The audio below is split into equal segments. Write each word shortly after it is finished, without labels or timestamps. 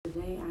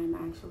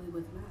actually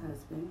with my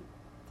husband,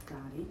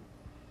 Gotti,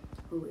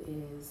 who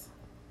is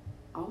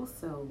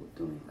also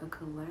doing a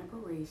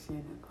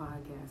collaboration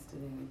podcast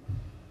today.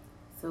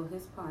 So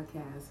his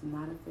podcast,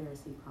 Not a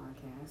Pharisee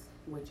podcast,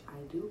 which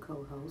I do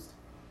co-host,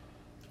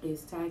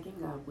 is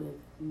tagging up with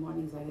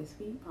Mornings at His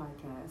Feet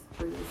podcast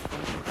for this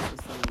special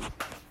episode.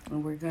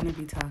 And we're going to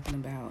be talking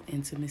about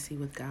intimacy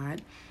with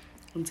God.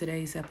 And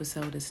today's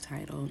episode is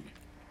titled,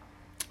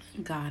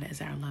 God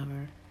as Our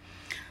Lover.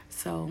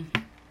 So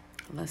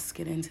let's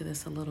get into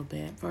this a little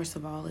bit. First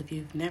of all, if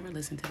you've never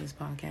listened to this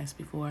podcast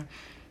before,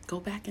 go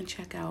back and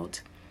check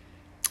out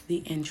the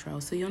intro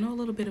so you'll know a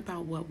little bit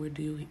about what we're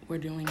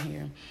doing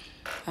here.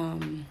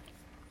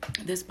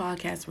 This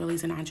podcast really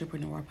is an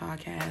entrepreneur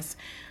podcast,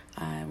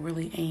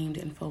 really aimed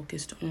and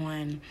focused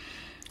on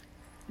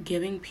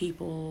giving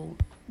people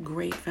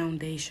great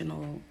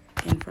foundational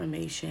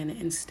information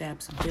and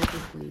steps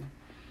biblically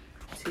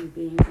to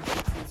being a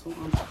successful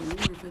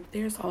entrepreneur. But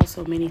there's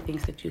also many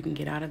things that you can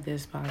get out of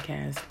this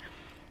podcast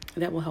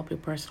that will help your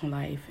personal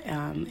life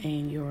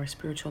and your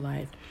spiritual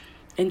life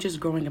and just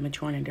growing and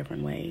maturing in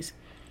different ways.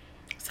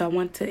 So I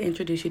want to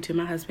introduce you to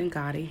my husband,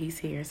 Gotti. He's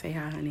here. Say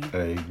hi, honey.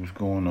 Hey, what's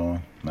going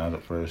on? Not a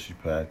Pharisee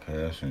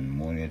podcast and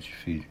Morning at Your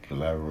Feet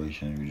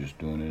collaboration. We're just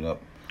doing it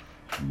up.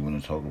 We want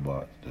to talk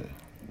about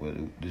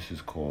this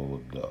is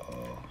called the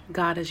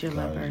God is your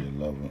God lover. is your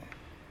lover.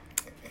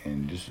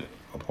 And this is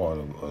a part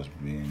of us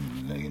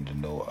getting to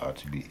know how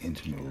to be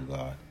intimate with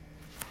God.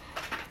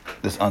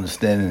 This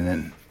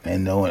understanding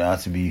and knowing how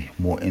to be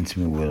more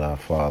intimate with our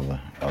Father,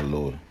 our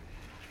Lord.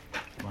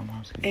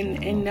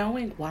 And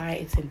knowing why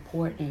it's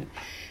important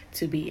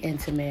to be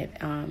intimate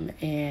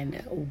and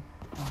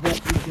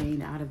what you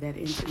gain out of that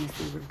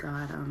intimacy with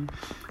God.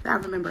 I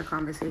remember a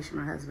conversation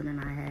my husband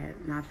and I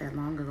had not that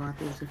long ago. I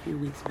think it was a few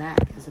weeks back,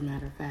 as a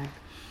matter of fact.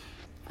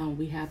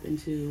 We happened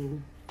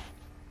to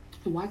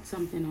watch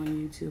something on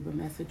YouTube, a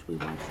message we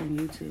watched on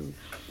YouTube.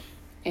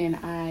 And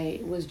I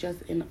was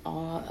just in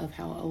awe of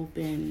how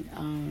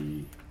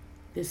open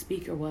this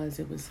speaker was.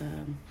 It was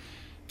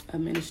a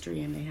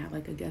ministry, and they had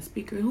like a guest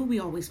speaker who we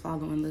always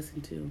follow and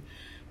listen to.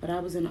 But I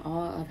was in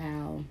awe of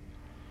how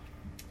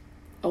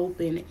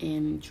open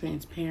and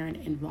transparent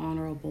and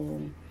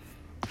vulnerable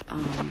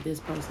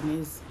this person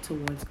is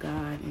towards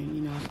God.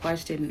 And,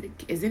 question,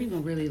 is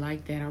anyone really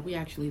like that? Are we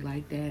actually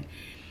like that?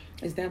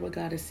 Is that what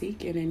God is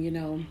seeking?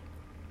 And,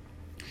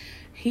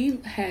 He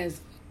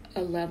has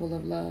a level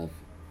of love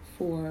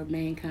for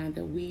mankind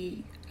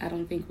that I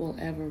don't think we'll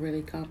ever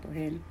really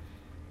comprehend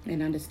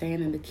and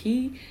understand. And the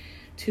key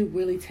to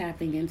really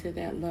tapping into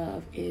that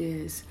love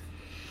is,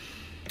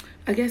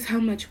 I guess, how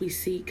much we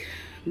seek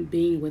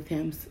being with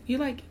Him.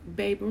 You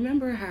babe,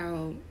 remember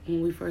how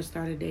when we first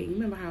started dating,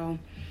 remember how,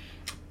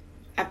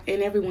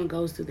 and everyone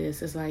goes through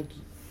this, it's like,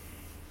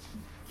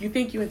 you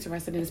think you're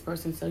interested in this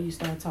person, so you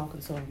start talking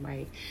to them,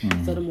 right?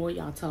 Mm-hmm. So the more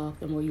y'all talk,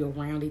 the more you're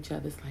around each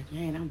other. It's like,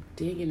 man, I'm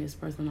digging this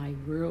person,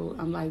 I'm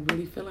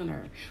really feeling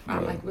her. Or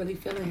I'm really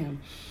feeling him.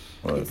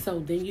 Right. And so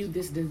then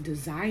the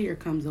desire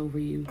comes over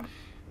you,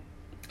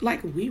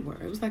 like we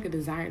were. It was like a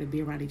desire to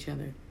be around each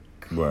other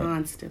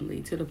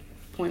constantly, to the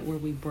point where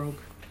we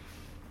broke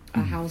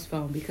a house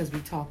phone because we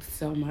talked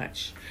so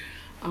much.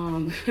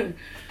 And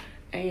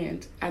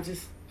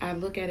I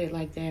look at it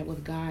like that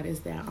with God, is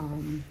that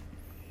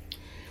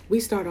we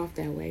start off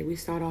that way. We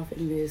start off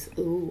in this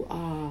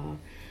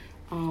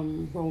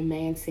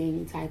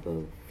romancing type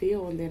of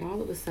feel, and then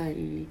all of a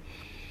sudden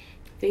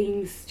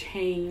things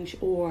change,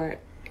 or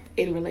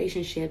in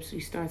relationships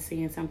you start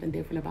seeing something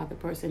different about the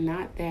person.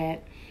 Not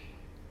that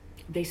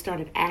they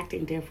started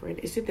acting different.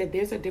 It's just that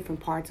there's a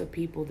different parts of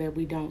people that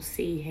we don't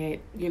see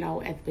at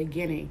the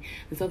beginning.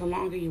 And so the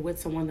longer you're with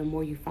someone, the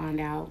more you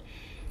find out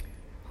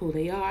who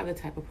they are, the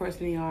type of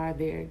person they are,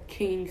 their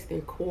kinks,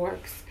 their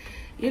quirks,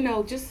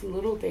 just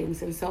little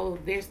things. And so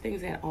there's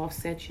things that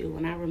offset you.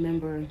 And I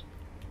remember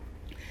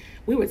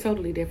we were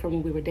totally different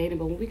when we were dating,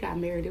 but when we got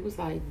married, it was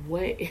like,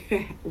 what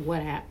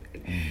happened?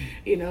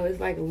 It's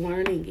like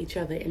learning each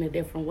other in a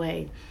different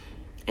way.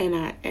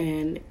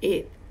 And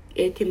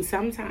it can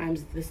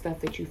sometimes, the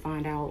stuff that you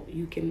find out,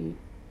 you can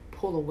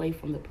pull away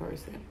from the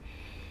person.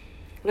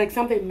 Like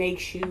something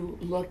makes you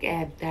look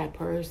at that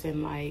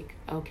person like,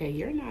 okay,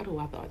 you're not who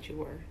I thought you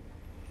were.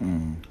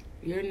 Mm.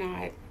 You're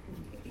not,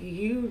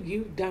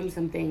 you've done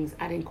some things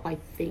I didn't quite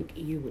think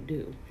you would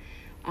do.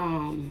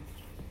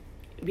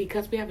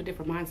 Because we have a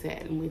different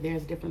mindset and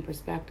there's different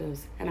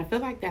perspectives. And I feel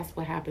like that's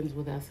what happens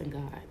with us and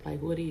God.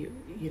 Like, what do you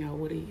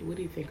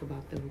think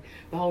about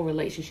the whole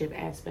relationship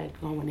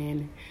aspect going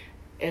in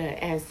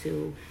as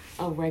to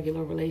a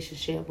regular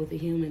relationship with a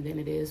human than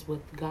it is with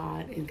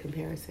God in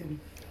comparison?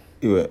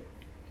 Yeah.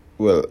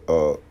 Well,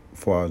 as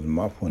far as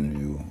my point of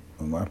view,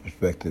 my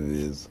perspective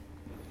is,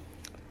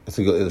 it's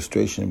a good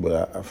illustration,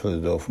 but I feel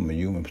as though from a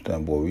human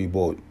standpoint, we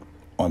both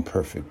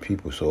imperfect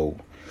people. So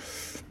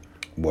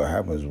what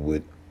happens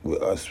with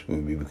us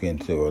when we begin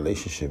into a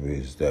relationship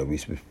is that we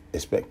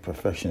expect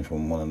perfection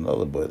from one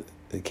another, but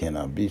it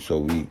cannot be. So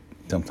we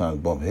sometimes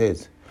bump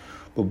heads.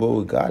 But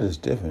with God, it's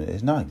different.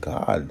 It's not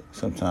God.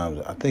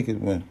 Sometimes I think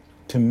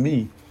to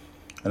me,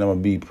 And I'm going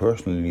to be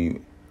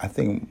personally, I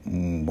think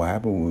what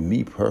happened with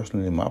me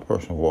personally, my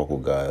personal walk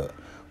with God,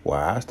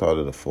 why I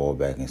started to fall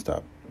back and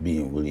stop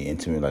being really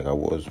intimate like I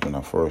was when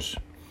I first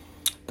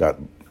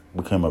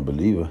became a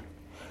believer,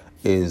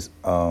 is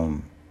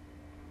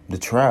the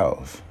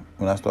trials.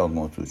 When I started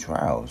going through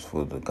trials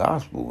for the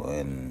gospel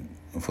and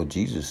for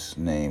Jesus'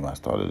 name, I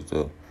started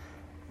to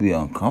be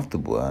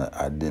uncomfortable.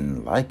 I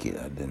didn't like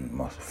it.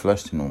 My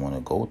flesh didn't want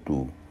to go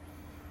through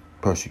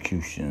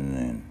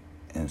persecution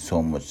and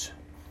so much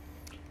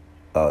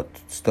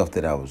stuff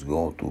that I was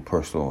going through,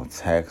 personal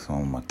attacks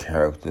on my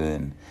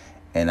character,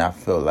 and I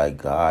felt like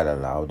God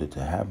allowed it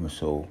to happen.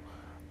 So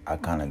I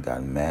kind of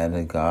got mad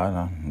at God.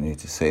 I need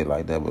to say it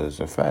like that, but it's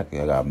a fact.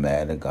 I got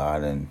mad at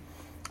God, and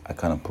I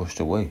kind of pushed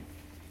away.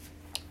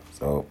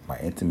 So my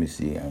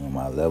intimacy and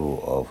my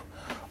level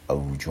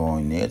of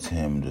drawing near to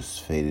Him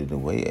just faded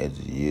away as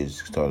the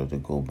years started to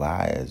go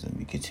by, as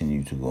we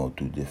continued to go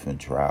through different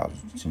trials,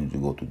 continued to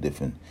go through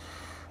different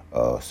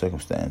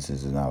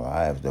circumstances in our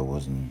lives that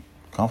wasn't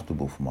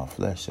comfortable for my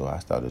flesh. So I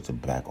started to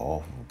back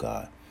off of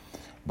God.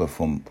 But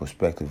from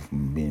perspective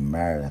from being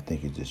married, I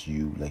think it's just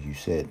you, like you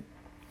said.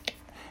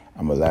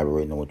 I'm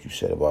elaborating on what you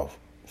said about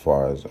as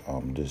far as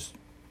just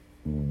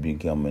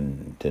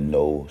becoming to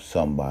know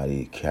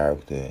somebody,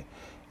 character,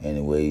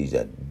 in ways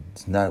that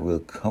it's not real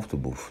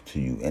comfortable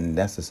to you. And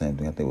that's the same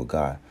thing I think with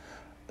God.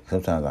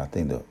 Sometimes I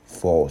think the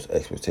false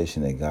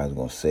expectation that God's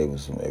going to save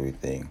us from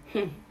everything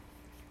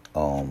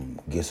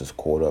gets us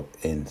caught up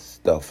in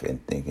stuff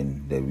and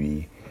thinking that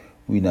we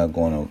not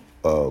going to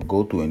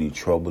go through any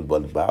troubles.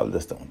 But the Bible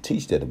just don't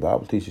teach that. The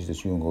Bible teaches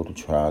that you're going to go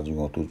through trials, you're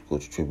going to go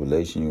through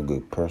tribulation, you're going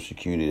to get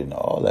persecuted, and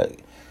all that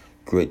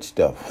great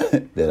stuff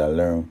that I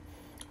learned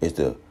is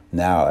to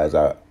now as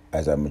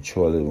I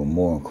mature a little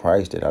more in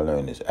Christ, that I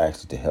learned is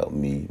actually to help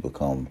me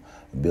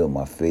build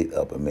my faith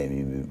up and make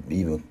me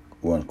even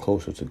run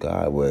closer to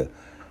God. Where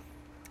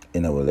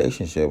in a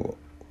relationship,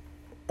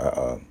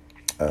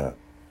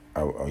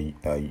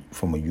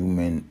 from a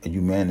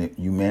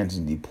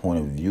humanity point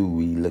of view,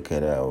 we look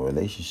at our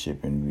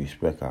relationship and we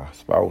expect our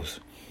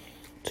spouse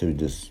to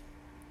just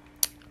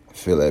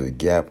fill every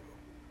gap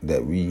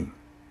that we,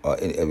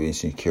 every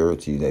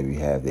insecurity that we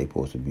have. They're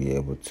supposed to be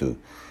able to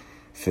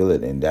fill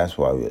it, and that's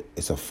why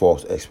it's a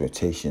false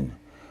expectation.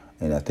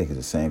 And I think it's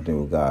the same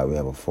thing with God. We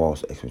have a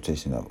false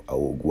expectation of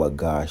what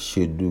God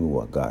should do,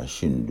 what God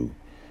shouldn't do.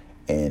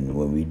 And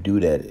when we do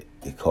that,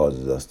 it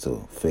causes us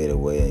to fade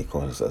away. It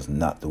causes us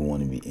not to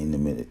want to be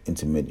intimate.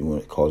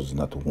 It causes us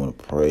not to want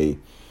to pray.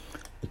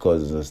 It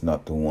causes us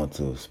not to want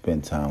to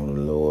spend time with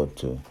the Lord,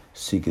 to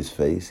seek His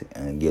face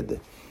and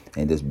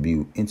just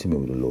be intimate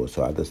with the Lord.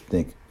 So I just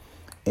think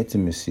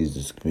intimacy is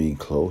just being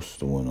close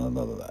to one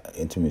another.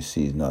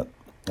 Intimacy is not.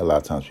 A lot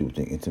of times people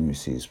think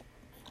intimacy is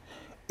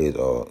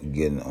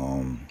getting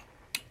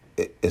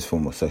it's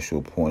from a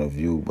sexual point of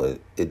view, but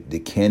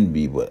it can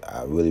be. But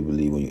I really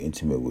believe when you're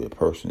intimate with a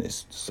person,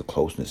 it's just the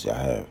closeness you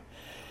have.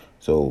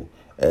 So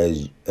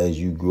as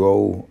you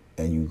grow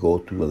and you go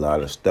through a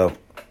lot of stuff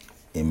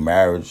in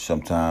marriage,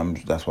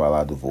 sometimes that's why a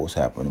lot of divorce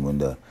happen, when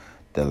the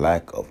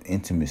lack of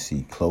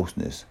intimacy,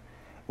 closeness,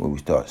 where we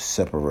start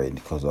separating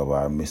because of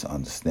our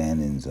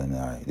misunderstandings and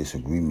our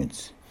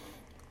disagreements.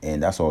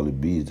 And that's all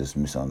it be, is just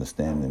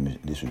misunderstanding,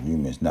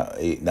 disagreements,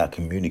 not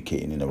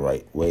communicating in the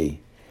right way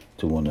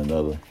to one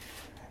another.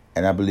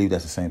 And I believe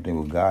that's the same thing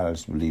with God. I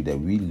just believe that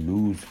we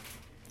lose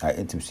our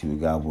intimacy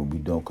with God when we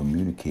don't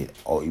communicate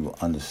or even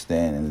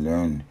understand and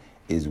learn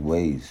His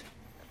ways.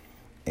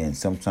 And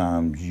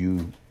sometimes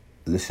you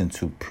listen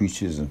to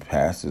preachers and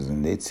pastors,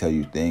 and they tell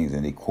you things,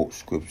 and they quote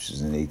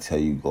scriptures, and they tell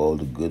you all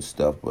the good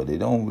stuff, but they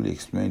don't really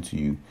explain to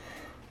you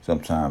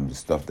sometimes the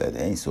stuff that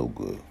ain't so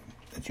good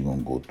that you're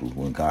gonna go through.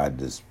 When God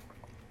just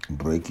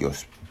break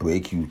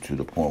you to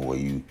the point where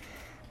you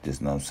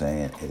just, know what I'm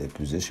saying, in a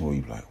position where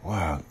you're like,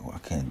 wow,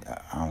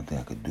 I don't think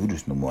I could do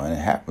this no more. And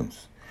it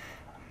happens.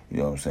 You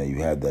know what I'm saying?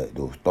 You have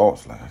those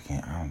thoughts like,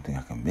 I don't think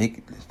I can make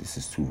it. This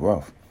is too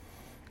rough.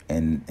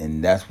 And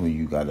that's when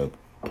you gotta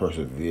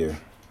persevere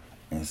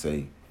and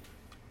say,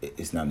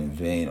 it's not in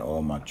vain,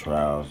 all my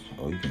trials.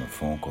 Oh, you get a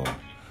phone call.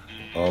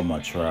 All my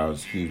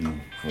trials, excuse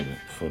me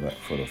for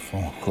the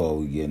phone call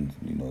we getting.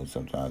 You know,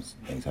 sometimes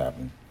things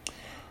happen.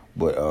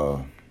 But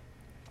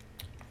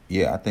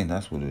yeah, I think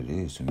that's what it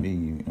is to me.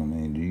 You know what I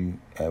mean? Do you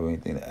have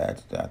anything to add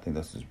to that? I think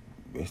that's just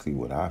basically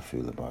what I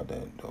feel about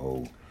that. The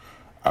whole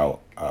how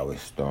it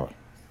start.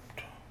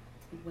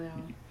 Well,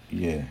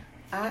 yeah,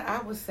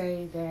 I would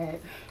say that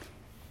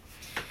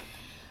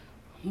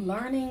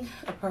learning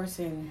a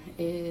person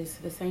is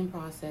the same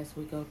process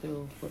we go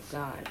through with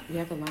God. You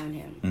have to learn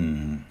Him.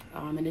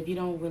 Mm-hmm. And if you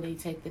don't really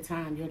take the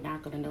time, you're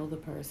not going to know the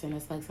person.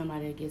 It's like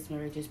somebody that gets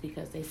married just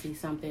because they see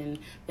something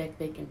that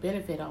they can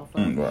benefit off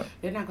of. Right.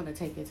 They're not going to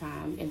take the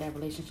time in that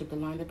relationship to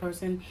learn the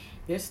person.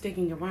 They're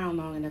sticking around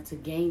long enough to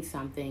gain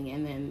something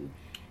and then,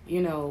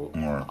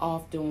 Right.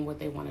 off doing what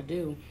they want to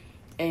do.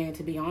 And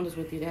to be honest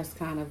with you, that's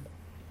kind of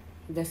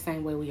the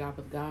same way we are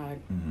with God.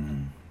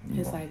 Mm-hmm.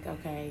 It's like,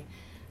 okay,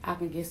 I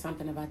can get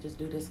something if I just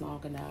do this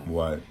long enough.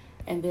 Right.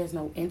 and there's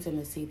no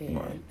intimacy there.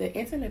 Right. The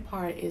intimate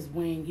part is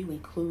when you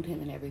include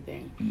him in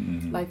everything.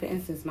 Mm-hmm. Like, for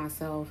instance,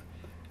 myself,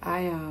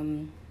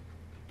 I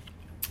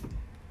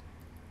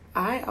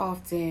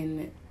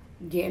often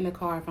get in the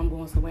car if I'm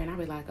going somewhere, and I'll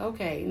be like,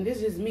 okay, and this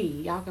is just me.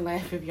 Y'all can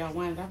laugh if y'all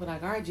want. I'll be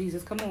like, all right,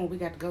 Jesus, come on, we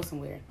got to go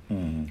somewhere.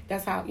 Mm-hmm.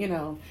 That's how,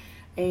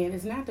 and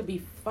it's not to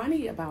be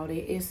funny about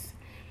it. It's,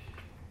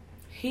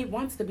 he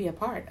wants to be a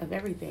part of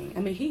everything.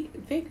 I mean, he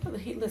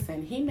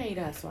made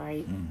us,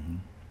 right? Mm-hmm.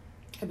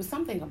 It was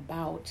something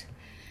about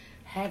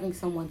having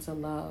someone to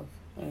love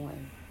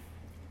on.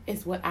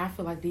 It's what I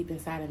feel like deep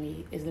inside of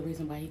me is the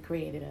reason why he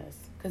created us.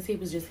 Because he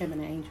was just him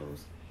and the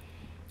angels.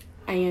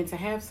 And to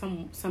have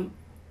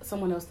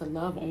someone else to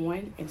love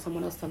on and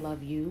someone else to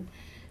love you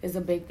is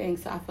a big thing.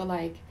 So I feel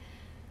like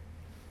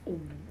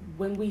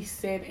when we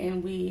sit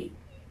and we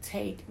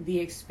take the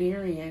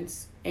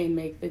experience and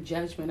make the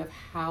judgment of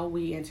how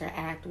we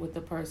interact with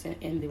the person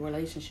in the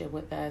relationship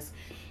with us,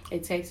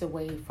 it takes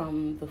away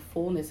from the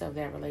fullness of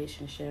that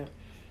relationship.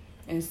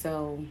 And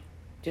so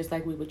just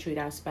like we would treat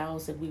our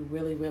spouse, if we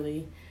really,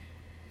 really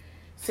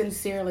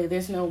sincerely,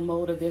 there's no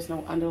motive, there's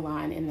no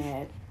underline in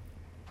that,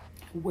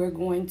 we're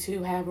going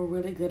to have a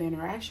really good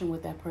interaction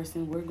with that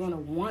person. We're going to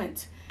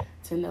want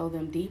to know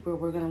them deeper.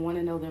 We're going to want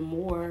to know them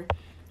more.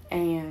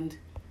 And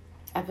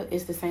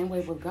it's the same way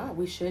with God.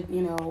 We should,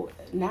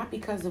 not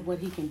because of what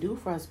he can do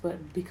for us,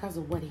 but because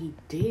of what he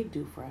did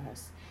do for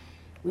us.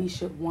 We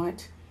should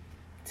want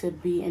to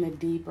be in a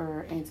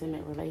deeper,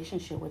 intimate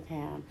relationship with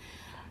him.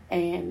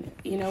 And,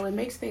 it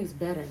makes things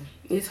better.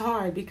 It's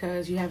hard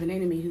because you have an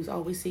enemy who's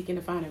always seeking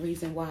to find a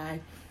reason why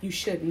you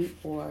shouldn't,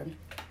 or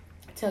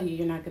tell you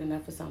you're not good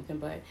enough for something.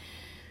 But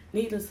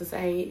needless to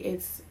say,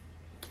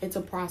 it's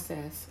a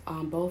process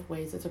both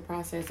ways. It's a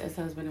process as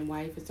husband and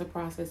wife. It's a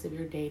process if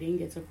you're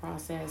dating. It's a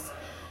process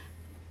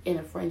in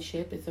a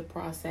friendship. It's a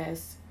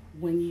process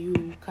when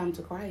you come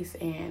to Christ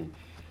and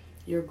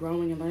you're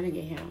growing and learning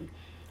in him.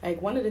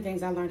 Like, one of the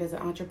things I learned as an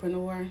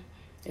entrepreneur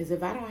is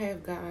if I don't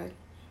have God,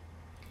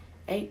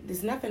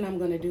 there's nothing I'm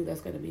going to do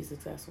that's going to be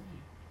successful.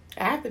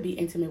 I have to be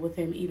intimate with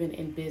him even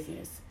in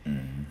business.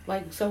 Mm-hmm.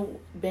 Like, so,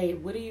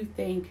 babe, what do you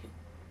think,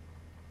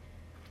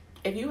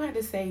 if you had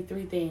to say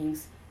 3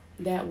 things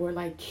that were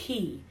like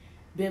key,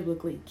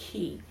 biblically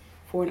key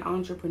for an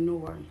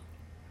entrepreneur,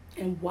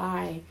 and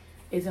why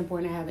it's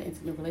important to have an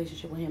intimate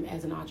relationship with him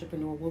as an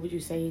entrepreneur, what would you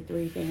say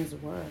 3 things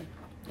were?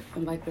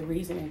 And like the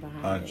reasoning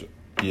behind it?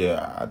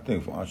 Yeah, I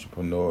think for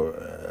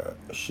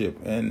entrepreneurship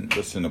and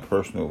just in a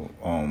personal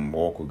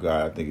walk with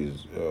God, I think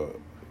is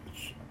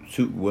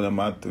one of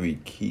my 3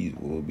 keys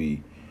will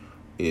be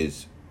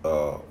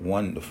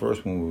one. The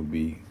first one would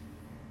be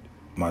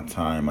my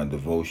time, my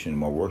devotion,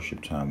 my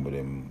worship time with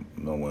him,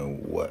 knowing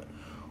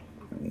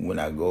when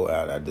I go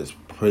out, I just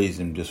praise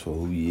him just for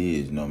who he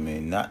is,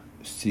 not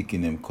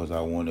seeking him because I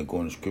want to go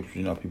in the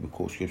scriptures. People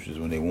quote scriptures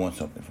when they want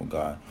something from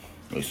God.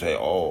 They say,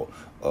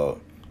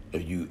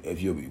 if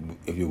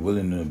you're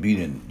willing and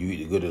obedient, you need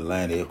to go to the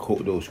land. They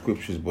quote those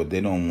scriptures, but they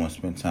don't want to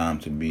spend time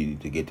to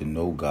get to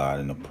know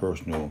God in a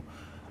personal,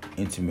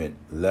 intimate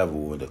level,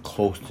 with the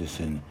closeness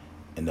and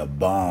the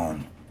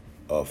bond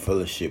of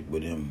fellowship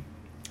with him.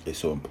 It's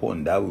so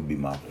important. That would be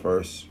my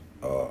first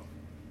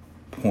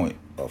point,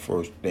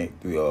 first thing,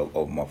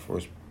 of my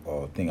first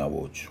thing I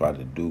will try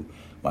to do.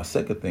 My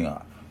second thing,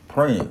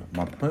 praying.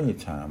 My praying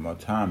time, my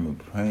time of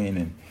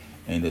praying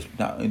and it's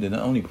not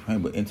only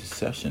praying but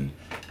intercession,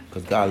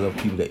 because God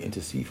loves people that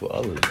intercede for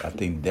others. I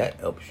think that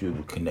helps you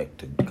to connect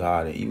to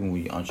God, and even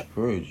with your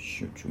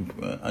entrepreneurship,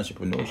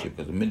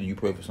 because the minute you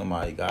pray for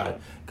somebody, God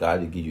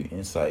will give you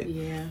insight.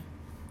 Yeah.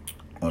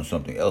 On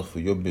something else for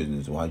your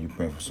business, while you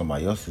praying for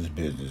somebody else's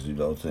business,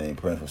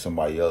 praying for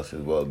somebody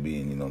else's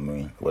well-being,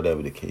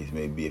 whatever the case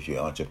may be. If you're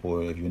an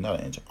entrepreneur, if you're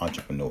not an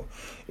entrepreneur,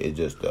 it's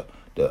just the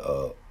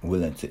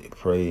willing to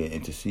pray and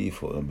intercede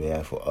for on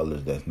behalf of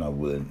others that's not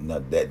willing,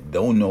 that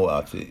don't know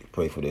how to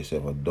pray for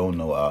themselves, or don't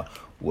know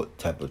what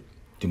type of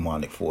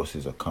demonic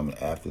forces are coming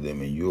after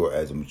them, and you're,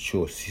 as a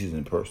mature,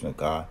 seasoned person of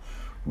God,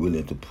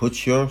 willing to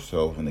put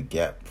yourself in the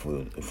gap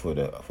for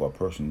a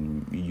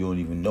person you don't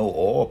even know,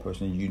 or a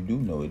person you do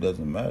know. It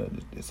doesn't matter.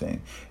 The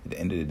same. At the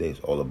end of the day,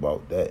 it's all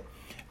about that.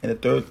 And the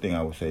third thing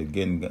I would say,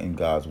 getting in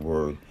God's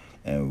word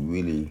and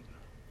really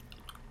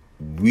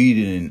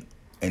reading,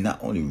 and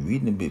not only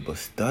reading a bit, but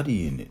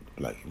studying it,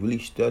 like really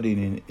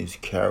studying his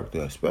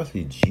character,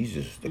 especially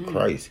Jesus, the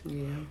Christ.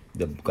 Yeah.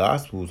 The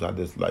Gospels, I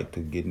just like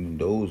to get in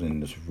those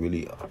and just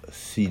really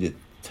see the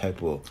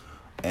type of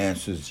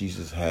answers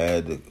Jesus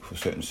had for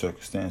certain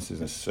circumstances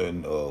and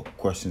certain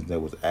questions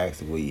that was asked,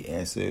 the way he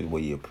answered, the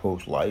way he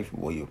approached life, the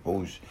way he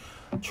approached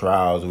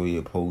trials, the way he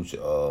approached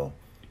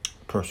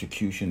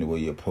persecution, the way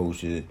he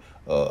approached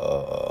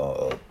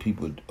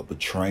people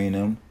betraying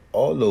him,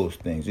 all those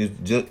things. It's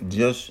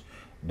just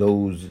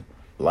those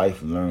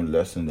life learned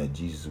lessons that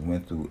Jesus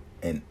went through,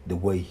 and the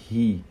way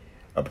he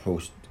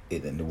approached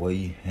it and the way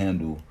he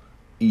handled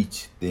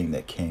each thing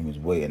that came his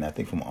way. And I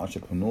think from an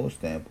entrepreneur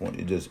standpoint,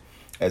 it just,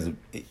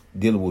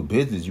 dealing with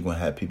business, you're going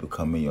to have people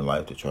come in your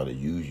life to try to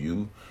use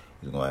you.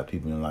 You're going to have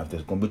people in your life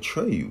that's going to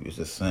betray you. It's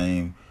the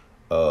same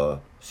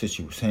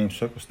same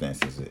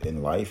circumstances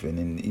in life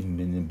and even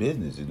in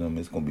business. You know what I mean?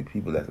 It's gonna be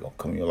people that's gonna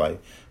come in your life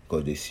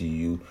because they see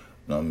you, you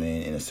know what I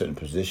mean, in a certain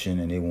position,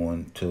 and they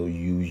want to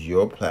use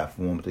your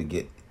platform to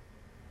get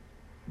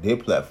their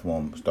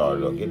platform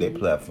started or get their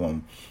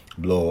platform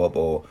blow up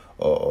or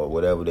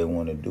whatever they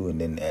want to do.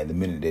 And then at the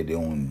minute that they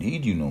don't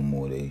need you no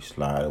more, they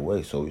slide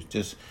away. So it's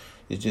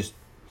just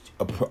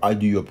how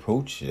do you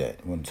approach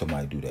that when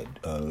somebody do that?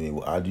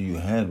 How do you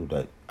handle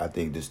that? I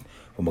think this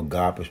from a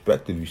God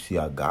perspective, you see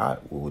how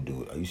God would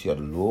do it. You see how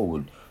the Lord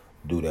would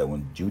do that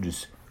when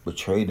Judas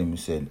betrayed him.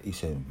 He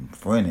said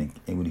friend,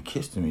 and when he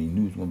kissed him, he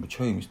knew he was going to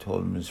betray him. He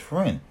told him his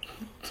friend.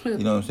 You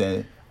know what I'm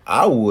saying?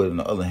 I would, on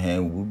the other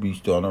hand, would be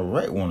starting to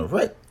wreck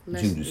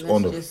Judas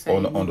on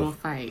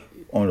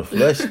the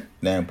flesh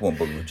standpoint.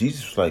 But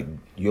Jesus was like,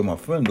 "You're my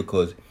friend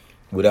because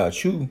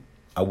without you,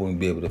 I wouldn't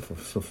be able to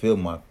fulfill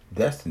my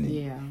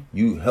destiny. Yeah.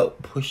 You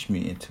helped push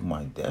me into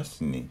my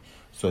destiny."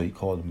 So he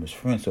called him his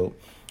friend. So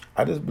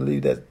I just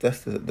believe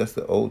that's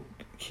the old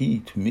key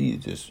to me,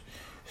 is just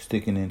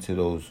sticking into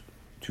those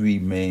three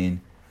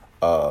main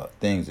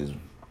things: is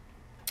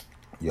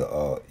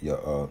your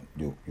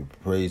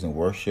praise and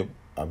worship.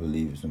 I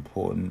believe is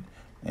important,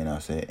 and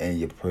and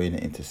your prayer and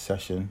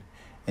intercession,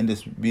 and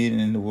just being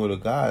in the Word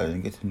of God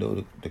and get to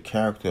know the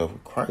character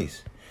of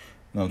Christ. You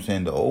know what I'm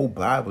saying? The old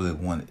Bible is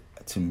one,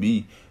 to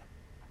me,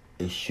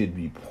 it should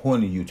be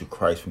pointing you to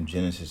Christ from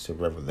Genesis to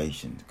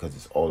Revelation, because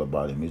it's all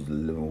about Him. He's the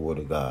living Word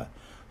of God.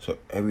 So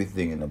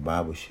everything in the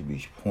Bible should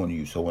be pointing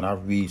you. So when I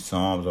read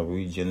Psalms, I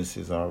read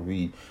Genesis,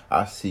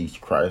 I see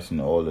Christ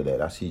in all of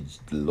that. I see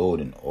the Lord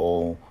in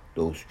all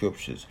those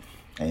scriptures.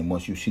 And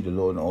once you see the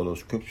Lord in all those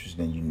scriptures,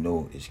 then you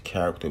know His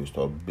character will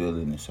start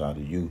building inside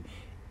of you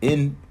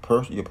in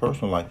your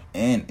personal life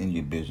and in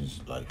your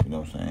business life. You know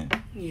what I'm saying?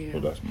 Yeah. So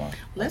that's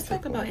Let's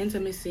talk about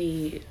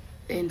intimacy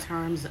in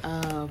terms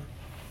of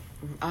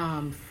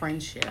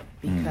friendship,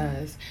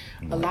 because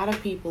a lot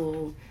of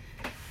people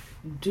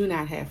do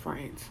not have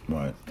friends.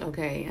 Right.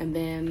 Okay. And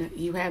then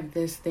you have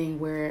this thing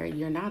where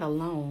you're not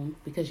alone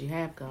because you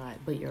have God,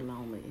 but you're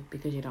lonely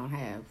because you don't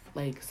have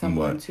like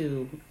someone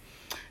to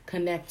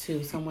connect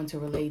to, someone to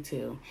relate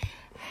to.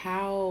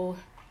 How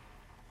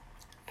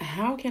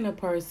can a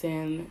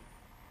person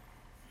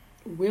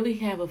really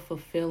have a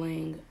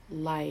fulfilling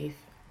life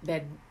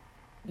that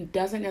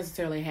doesn't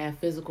necessarily have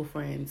physical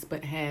friends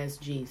but has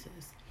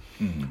Jesus?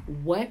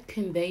 What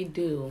can they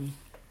do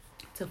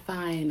to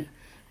find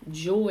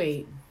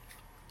joy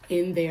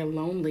in their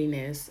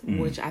loneliness,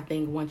 which I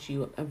think once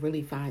you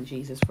really find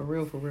Jesus for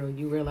real,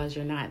 you realize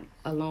you're not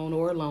alone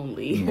or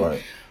lonely.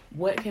 Right.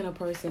 What can a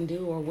person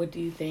do, or what do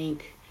you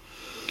think?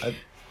 I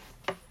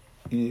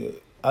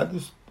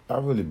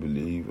really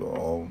believe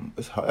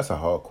that's a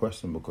hard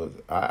question, because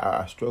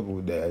I struggle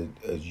with that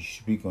as you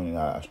speak on it.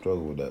 I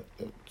struggle with that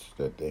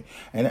thing,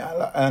 and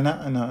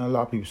a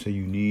lot of people say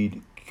you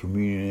need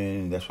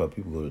communion. That's why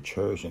people go to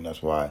church, and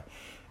that's why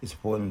it's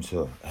important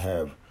to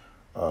have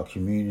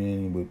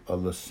communion with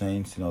other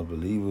saints and other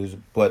believers.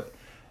 But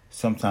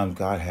sometimes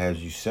God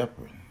has you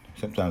separate.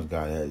 Sometimes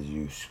God has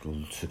you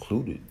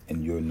secluded,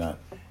 and you're not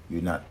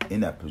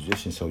in that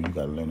position. So you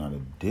got to learn how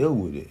to deal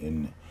with it,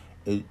 and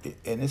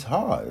it's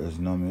hard. You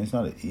know what I mean? It's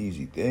not an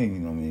easy thing. You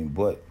know what I mean?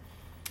 But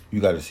you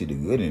got to see the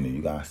good in it.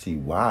 You got to see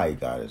why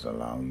God is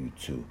allowing you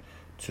to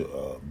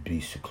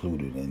be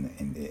secluded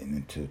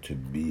and to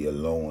be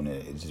alone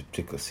in this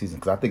particular season.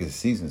 Because I think it's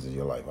seasons in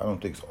your life. I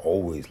don't think it's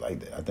always like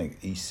that. I think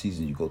each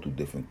season you go through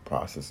different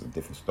processes,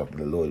 different stuff.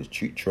 The Lord is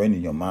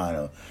training your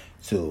mind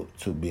to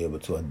be able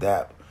to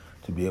adapt,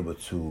 to be able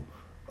to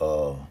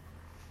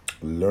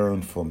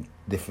learn from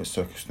different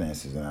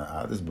circumstances. And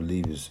I just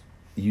believe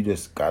you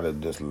just gotta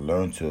just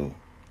learn to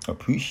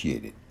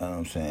appreciate it. You know what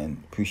I'm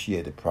saying?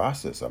 Appreciate the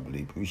process, I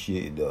believe.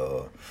 Appreciate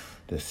the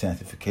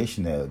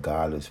sanctification that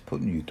God is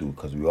putting you through,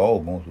 because we all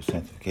going through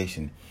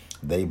sanctification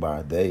day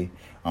by day.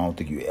 I don't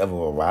think you ever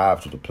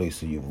arrive to the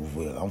place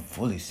where I'm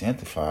fully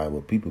sanctified.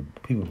 Well, people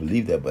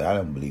believe that, but I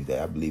don't believe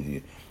that. I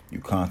believe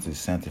you're constantly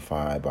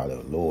sanctified by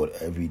the Lord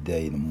every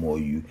day. The more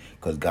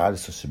because God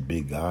is such a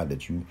big God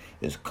that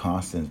there's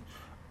constant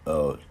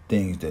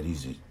things that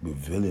He's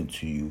revealing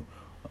to you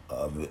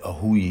of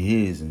who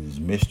He is and His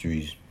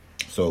mysteries.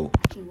 So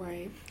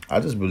right. I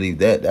just believe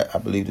that I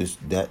believe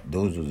that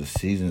those are the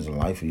seasons in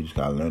life. You just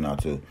gotta learn how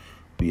to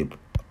be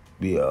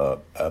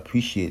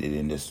appreciated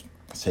and just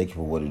take it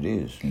for what it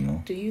is. You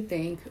know. Do you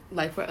think,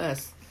 like for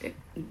us,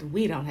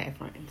 we don't have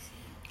friends?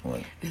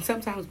 Right. And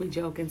sometimes we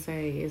joke and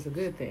say it's a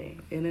good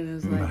thing, and then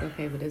it's like,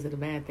 okay, but is it a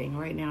bad thing?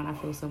 Right now, I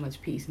feel so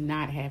much peace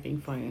not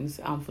having friends.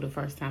 For the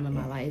first time in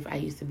my life, I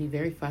used to be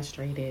very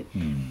frustrated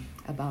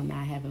about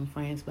not having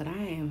friends, but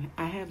I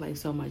have like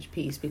so much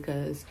peace,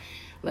 because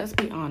let's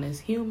be honest,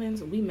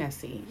 humans, we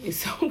messy.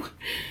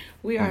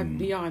 We are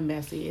beyond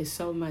messy. It's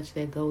so much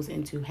that goes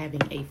into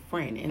having a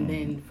friend, and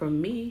then for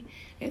me,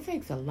 it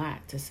takes a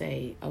lot to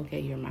say, okay,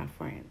 you're my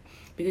friend,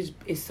 because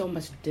it's so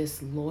much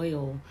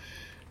disloyal,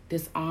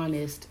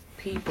 dishonest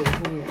people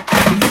who,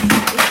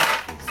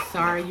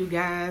 sorry you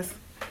guys,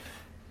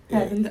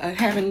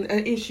 having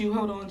an issue.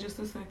 Hold on just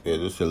a second. Yeah,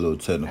 just a little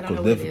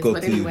technical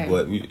difficulties, difficulties,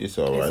 but it's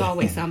all right. It's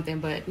always something,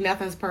 but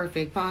nothing's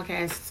perfect.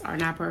 Podcasts are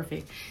not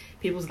perfect.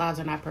 People's lives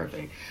are not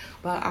perfect.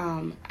 But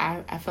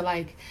I feel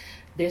like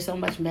there's so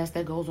much mess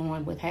that goes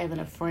on with having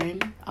a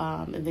friend,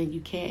 and then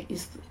you can't.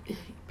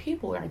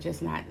 People are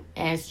just not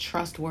as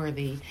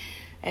trustworthy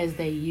as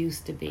they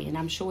used to be, and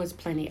I'm sure it's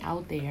plenty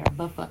out there.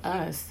 But for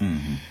us.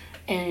 Mm-hmm.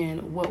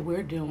 And what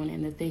we're doing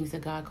and the things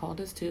that God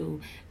called us to,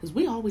 because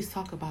we always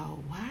talk about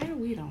why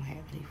we don't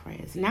have any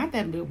friends. Not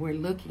that we're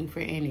looking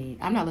for any.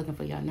 I'm not looking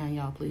for y'all. None of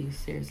y'all, please.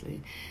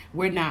 Seriously.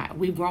 We're not.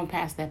 We've grown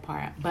past that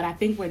part. But I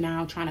think we're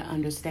now trying to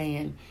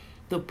understand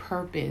the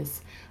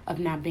purpose of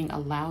not being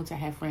allowed to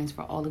have friends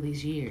for all of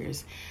these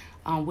years.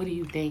 What do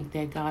you think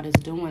that God is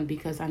doing?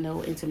 Because I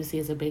know intimacy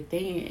is a big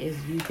thing. Is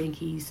you think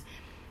he's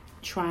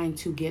trying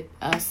to get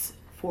us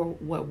for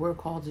what we're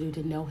called to do,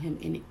 to know him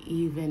in an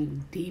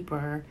even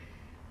deeper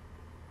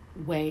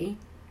way?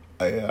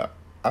 I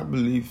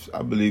believe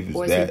it's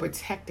or is that. he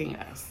protecting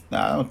us? No,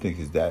 I don't think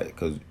it's that,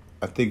 because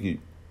I think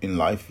in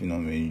life, you know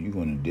what I mean, you're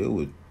going to deal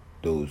with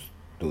those,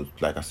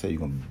 like I said, you're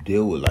going to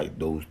deal with like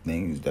those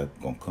things that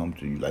going to come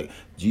to you. Like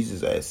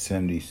Jesus had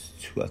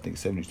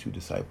 72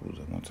 disciples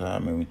at one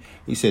time. I mean,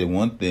 he said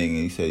one thing,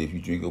 and he said, if you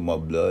drink of my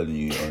blood and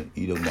you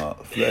eat of my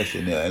flesh,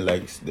 and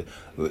like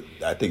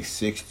I think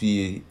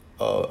 60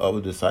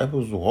 other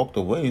disciples walked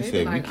away and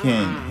said, like, we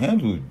can't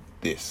handle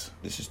this.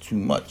 This is too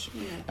much.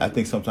 Yeah. I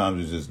think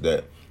sometimes it's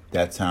just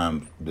that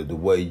time, the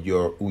way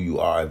who you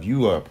are. If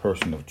you are a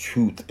person of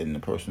truth and the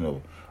person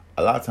of,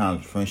 a lot of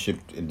times friendship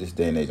in this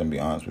day and age, I'm gonna be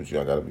honest with you,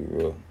 I gotta be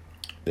real.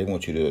 They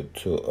want you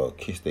to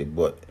kiss their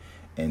butt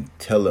and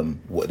tell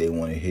them what they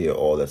want to hear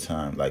all the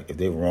time. Like if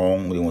they're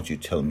wrong, they want you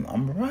to tell them,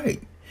 I'm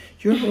right.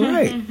 You're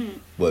right.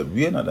 But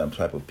we're not that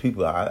type of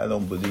people. I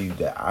don't believe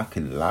that I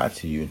could lie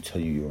to you and tell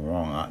you you're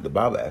wrong. The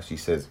Bible actually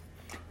says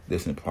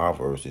this in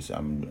Proverbs.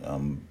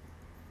 I'm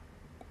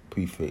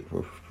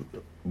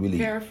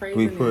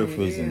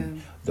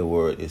paraphrasing the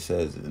word. It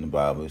says in the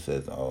Bible, it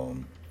says,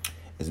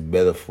 it's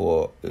better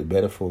for a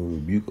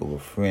rebuke of a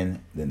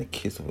friend than the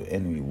kiss of an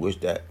enemy. Which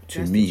that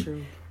to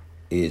me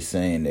is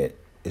saying that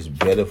it's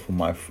better for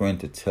my friend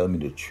to tell me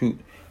the truth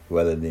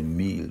rather than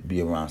me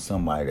be around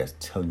somebody that's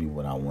telling me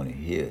what I want to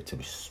hear,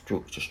 to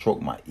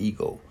stroke my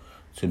ego,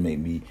 to make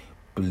me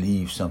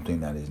believe something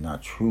that is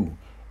not true.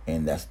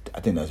 And I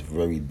think that's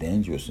very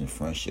dangerous in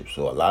friendship.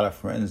 So a lot of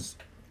friends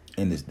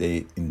in this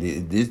day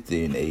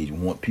and age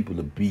want people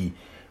to be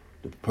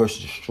the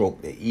person to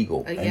stroke their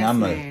ego. And I'm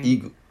not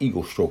an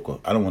ego stroker.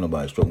 I don't want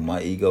nobody stroking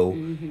my ego,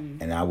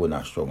 and I would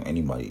not stroke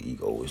anybody's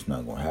ego. It's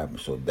not going to happen.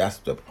 So that's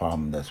the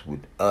problem that's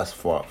with us.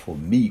 For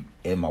me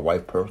and my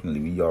wife personally,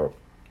 we are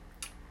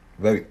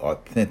very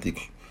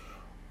authentic,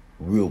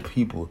 real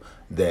people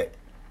that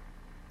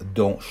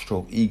don't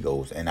stroke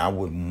egos. And I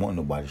wouldn't want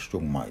nobody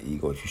stroking my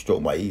ego. If you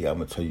stroke my ego, I'm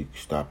going to tell you to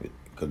stop it.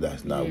 Because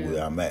that's not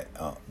where I'm at.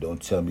 Don't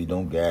tell me,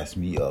 don't gas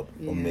me up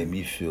or make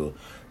me feel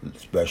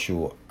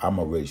special. I'm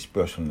already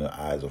special in the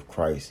eyes of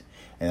Christ.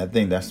 And I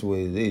think that's the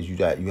way it is. You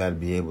got to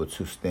be able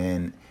to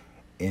stand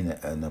in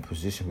a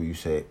position where you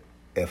say,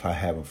 if I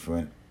have a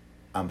friend,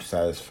 I'm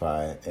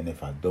satisfied. And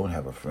if I don't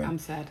have a friend,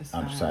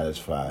 I'm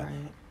satisfied. Right.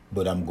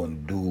 But I'm going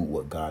to do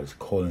what God is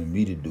calling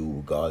me to do,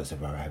 regardless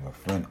if I have a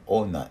friend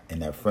or not.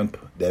 And that friend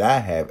that I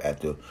have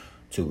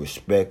to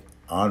respect,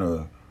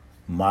 honor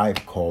my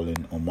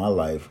calling on my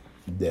life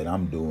that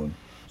I'm doing,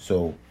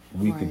 so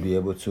we could be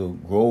able to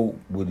grow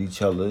with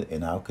each other,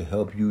 and I could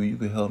help you, you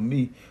could help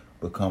me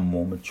become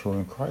more mature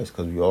in Christ,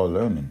 because we're all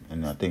learning.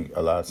 And I think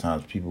a lot of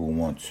times people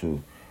want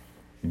to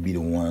be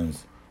the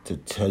ones to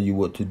tell you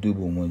what to do,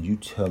 but when you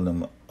tell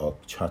them or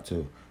try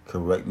to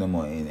correct them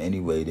or in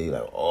any way, they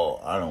like, oh,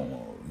 I don't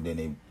know.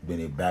 Then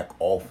they back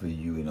off of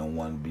you and don't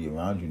want to be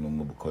around you no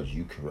more because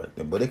you correct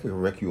them. But they can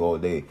correct you all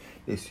day.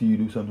 They see you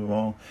do something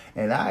wrong,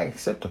 and I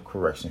accept the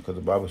correction, because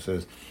the Bible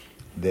says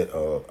that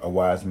a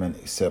wise man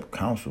accept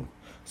counsel.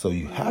 So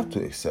you have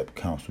to accept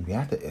counsel. You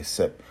have to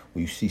accept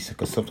when you see,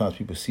 because sometimes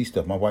people see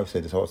stuff. My wife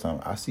said this all the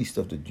time. I see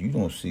stuff that you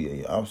don't see on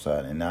your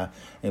outside,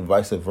 and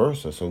vice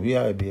versa. So we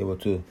gotta be able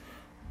to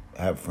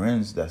have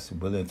friends that's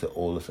willing to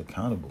hold us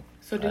accountable.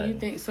 So do you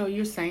think? So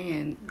you're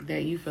saying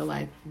that you feel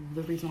like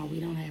the reason why we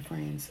don't have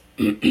friends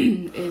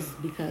is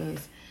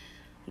because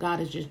God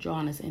is just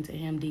drawing us into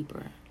Him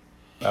deeper?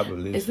 I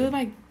believe. Is it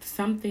like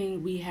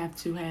something we have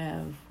to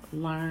have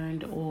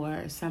learned,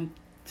 or some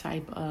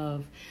type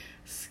of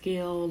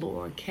skill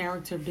or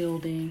character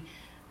building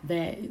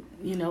that,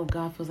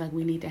 God feels like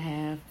we need to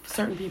have?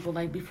 Certain people,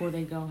 like before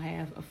they go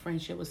have a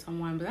friendship with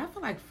someone, but I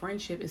feel like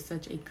friendship is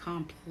such a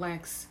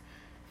complex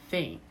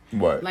thing.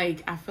 Right.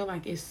 Like, I feel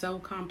like it's so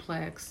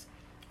complex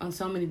on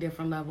so many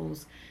different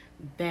levels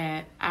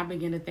that I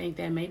begin to think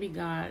that maybe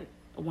God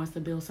wants to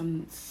build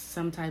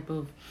some type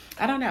of,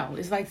 I don't know.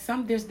 It's like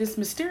there's this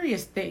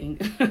mysterious thing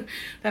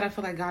that I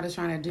feel like God is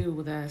trying to do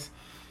with us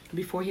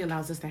before He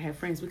allows us to have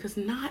friends. Because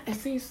it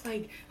seems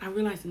like I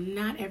realize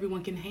not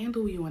everyone can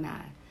handle you and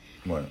I.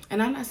 Right.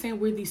 And I'm not saying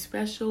we're these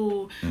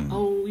special,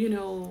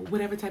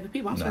 whatever type of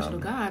people. I'm special to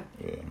God.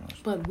 Yeah,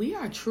 but we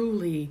are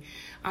truly,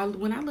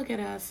 when I look at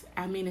us,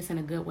 I mean this in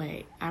a good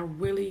way. I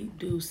really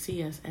do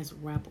see us as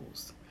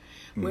rebels.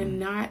 We're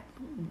not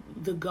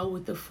the go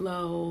with the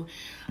flow,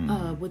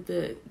 with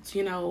the,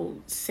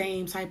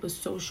 same type of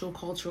social,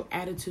 cultural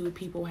attitude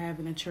people have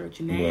in the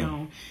church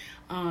now,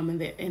 and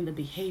the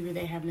behavior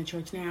they have in the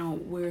church now.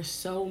 We're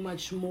so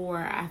much more,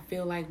 I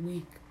feel like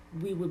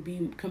we would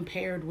be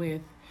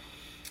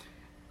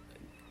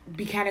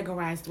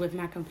categorized with,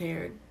 not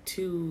compared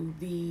to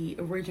the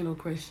original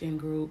Christian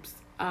groups.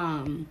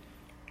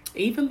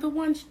 Even the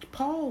ones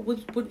Paul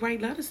would write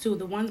letters to,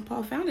 the ones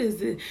Paul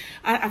founded,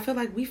 I feel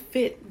like we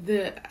fit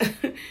the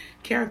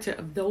character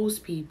of those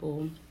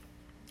people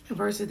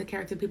versus the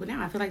character of people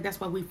now. I feel like that's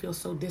why we feel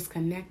so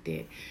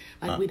disconnected,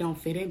 like we don't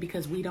fit in,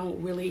 because we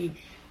don't really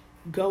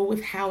go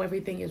with how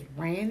everything is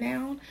ran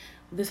now.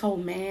 This whole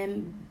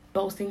man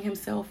boasting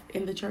himself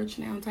in the church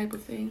now type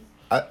of thing.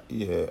 I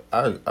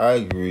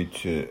agree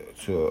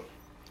to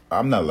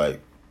I'm not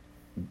like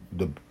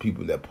the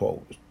people that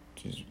Paul was.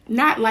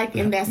 Not like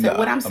in that sense. No,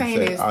 what I'm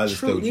saying is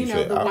true.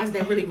 The ones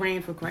that really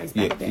ran for Christ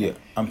back then. Yeah.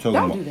 I'm talking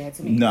Don't about, do that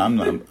to me. No, I'm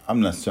not.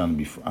 I'm not trying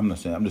to be. I'm not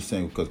saying. I'm just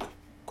saying because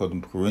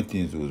the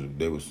Corinthians was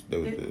messy. They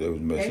were a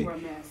mess.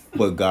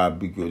 But God,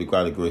 the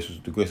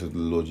grace of the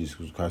Lord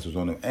Jesus Christ was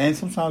on them. And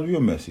sometimes we are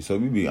messy. So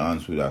we be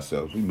honest with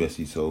ourselves. We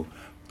messy. So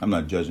I'm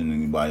not judging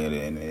anybody at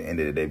the end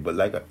of the day. But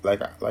like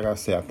I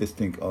said, I just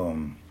think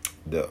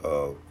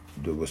the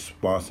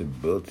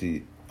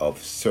responsibility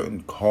of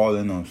certain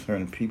calling on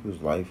certain people's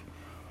life.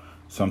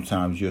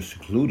 Sometimes you're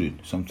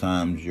secluded.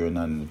 Sometimes you're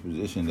not in the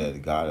position that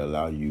God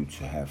allow you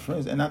to have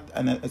friends. And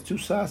it's two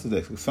sides to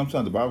that.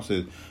 Sometimes the Bible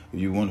says if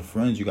you want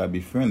friends, you got to be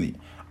friendly.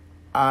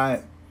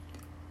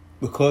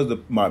 Because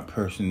of my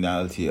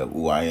personality of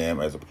who I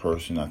am as a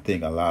person, I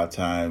think a lot of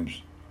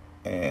times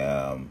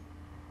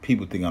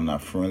people think I'm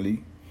not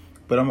friendly.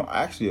 But I'm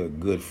actually a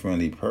good,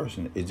 friendly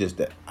person. It's just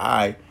that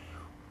I'm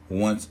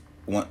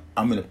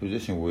in a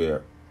position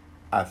where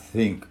I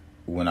think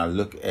when I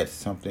look at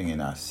something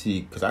and I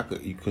see,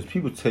 because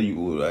people tell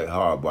you like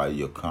hard by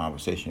your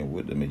conversation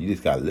with them, and you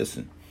just gotta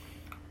listen.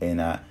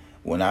 And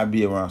when I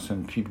be around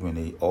some people and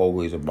they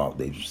always about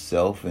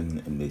themselves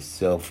and they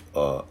self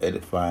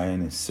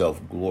edifying and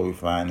self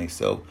glorifying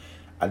themselves,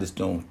 I just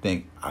don't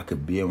think I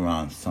could be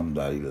around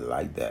somebody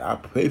like that. I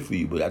pray for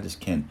you, but I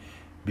just can't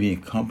be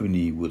in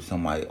company with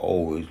somebody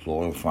always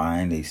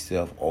glorifying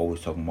themselves,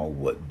 always talking about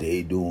what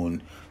they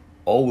doing,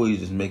 always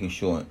just making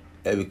sure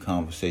every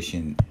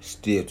conversation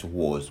steer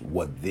towards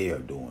what they're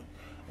doing,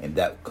 and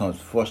that becomes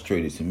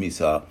frustrated to me.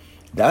 So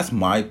that's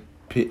my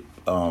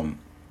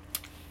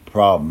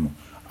problem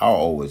I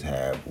always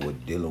have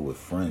with dealing with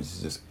friends.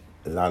 It's just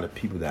a lot of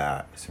people that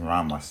I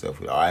surround myself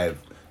with.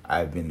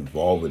 I've been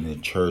involved in the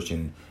church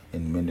and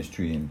in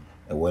ministry and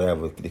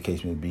whatever the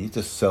case may be. It's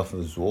just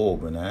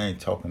self-absorbed, and I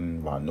ain't talking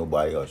about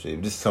nobody else.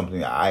 It's just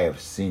something that I have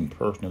seen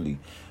personally,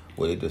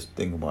 where they just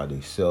think about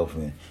themselves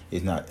and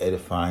it's not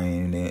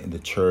edifying the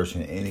church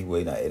in any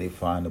way, not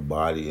edifying the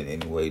body in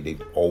any way. They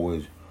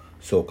always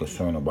so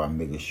concerned about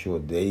making sure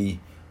they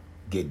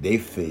get their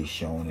face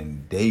shown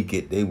and they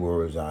get their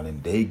words out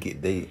and they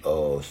get their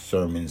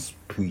sermons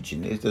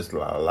preaching. It's just a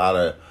lot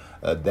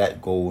of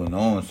that going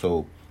on.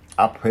 So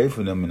I pray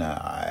for them and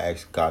I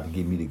ask God to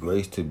give me the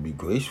grace to be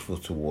graceful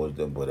towards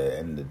them. But at the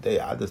end of the day,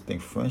 I just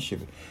think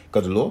friendship,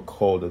 because the Lord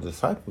called the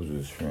disciples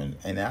his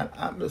friends. And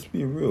let's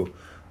be real.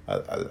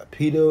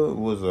 Peter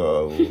was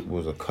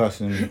a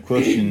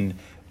Christian.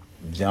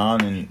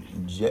 John and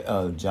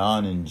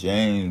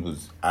James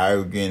was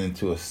arrogant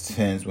into a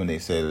sense when they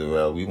said,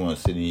 "Well, we want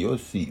to sit in your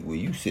seat where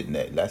you sitting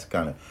at." That's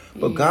kind of,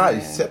 but God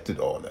accepted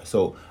all that.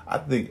 So I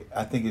think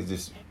it's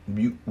just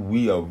we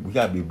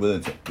gotta be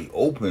willing to be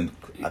open.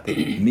 I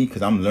think me,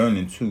 because I'm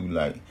learning too.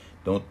 Like,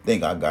 don't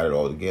think I got it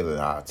all together.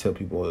 I tell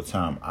people all the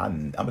time, I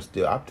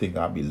think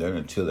I'll be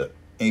learning till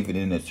even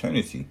in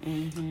eternity,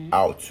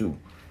 out too.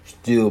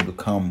 Still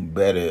become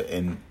better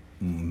and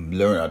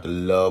learn how to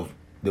love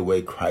the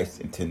way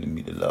Christ intended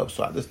me to love.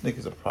 So I just think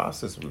it's a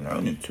process of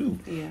learning too.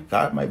 Yeah.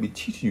 God might be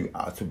teaching you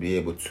how to be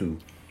able to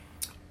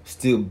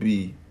still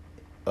be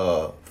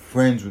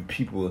friends with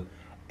people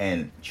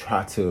and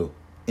try to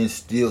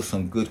instill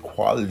some good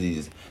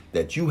qualities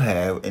that you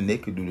have, and they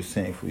could do the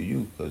same for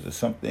you. Because there's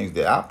some things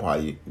that I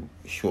probably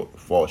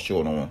fall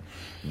short on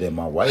that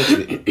my wife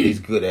is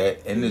good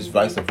at, and it's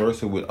vice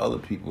versa with other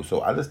people. So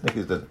I just think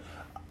it's that.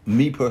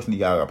 Me personally,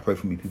 y'all, I pray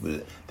for me people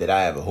that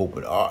I have a hope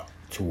and art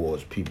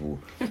towards people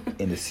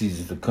in the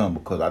seasons to come,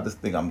 because I just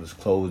think I'm just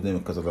closed in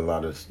because of a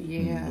lot of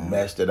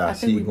mess that I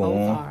see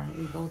going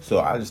on.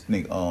 So I just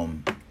think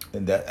and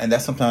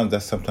that's sometimes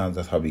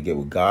that's how we get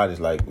with God.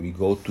 Is like we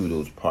go through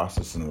those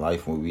processes in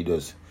life where we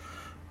just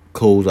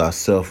close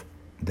ourselves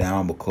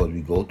down because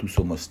we go through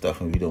so much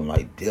stuff and we don't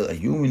like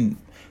dealing.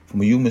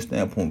 From a human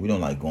standpoint, we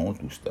don't like going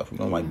through stuff. We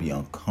don't like being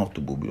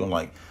uncomfortable. We don't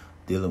like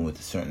dealing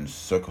with certain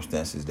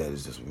circumstances that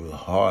is just real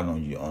hard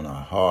on you, on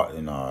our heart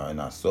and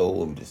our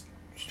soul. We just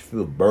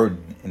feel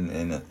burdened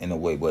in a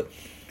way. But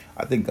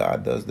I think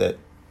God does that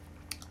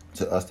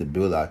to us to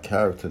build our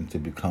character and to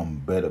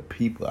become better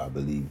people. I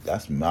believe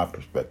that's my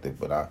perspective,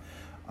 but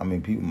I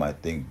mean, people might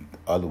think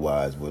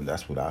otherwise. Well,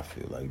 that's what I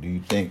feel like. Do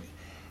you think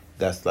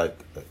that's like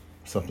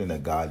something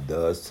that God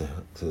does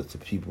to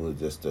people,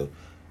 just to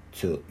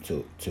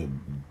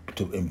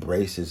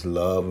embrace His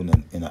love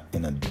in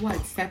a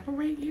what,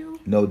 separate you?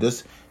 No,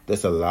 this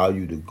allow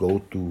you to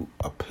go through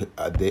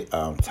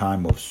a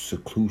time of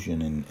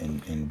seclusion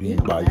and being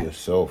by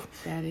yourself.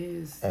 That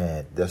is,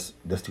 and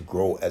that's to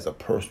grow as a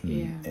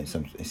person and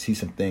see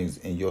some things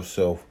in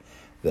yourself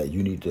that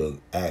you need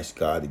to ask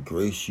God to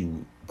give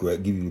you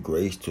the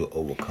grace to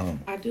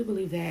overcome. I do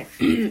believe that.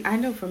 I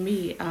know for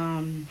me,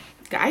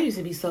 I used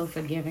to be so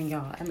forgiving,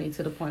 y'all. I mean,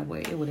 to the point where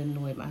it would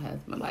annoy my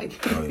husband.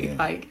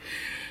 Like,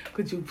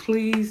 could you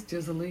please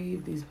just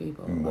leave these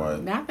people? Right.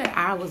 Not that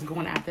I was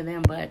going after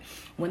them, but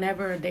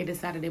whenever they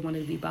decided they wanted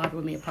to be bothered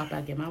with me and pop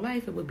back in my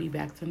life, it would be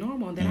back to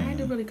normal. And then I had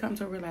to really come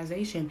to a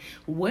realization: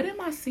 what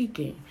am I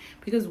seeking?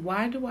 Because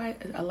why do I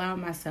allow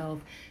myself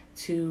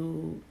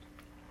to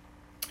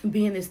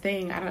be in this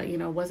thing? I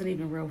don't, wasn't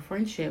even real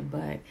friendship,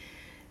 but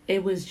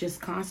it was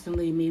just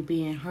constantly me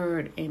being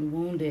hurt and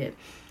wounded.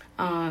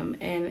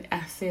 And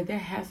I said, there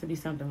has to be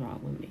something wrong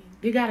with me.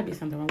 There got to be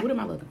something wrong. What am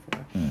I looking for?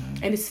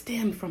 Mm-hmm. And it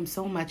stemmed from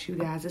so much, you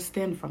guys. It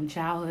stemmed from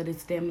childhood. It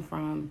stemmed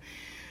from,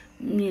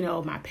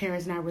 my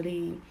parents not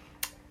really,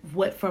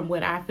 what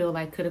I feel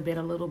like could have been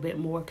a little bit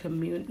more,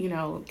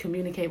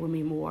 communicate with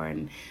me more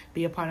and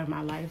be a part of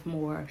my life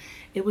more.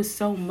 It was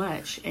so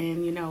much.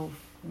 And,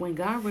 when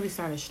God really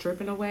started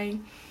stripping away,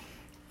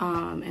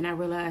 and I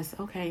realized,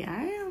 okay,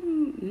 I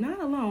am not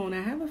alone.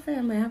 I have a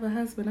family. I have a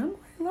husband. I'm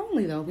quite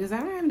lonely, though, because I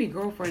don't have any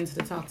girlfriends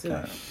to talk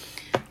to.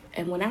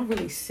 And when I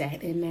really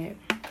sat in that,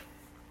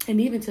 and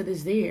even to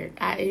this day,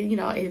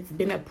 it's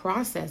been a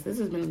process. This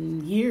has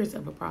been years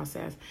of a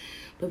process.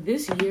 But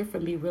this year for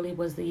me really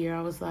was the year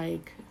I was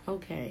like,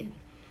 okay.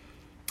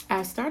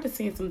 I started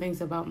seeing some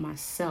things about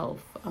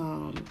myself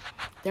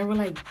that were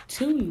like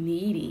too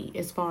needy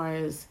as far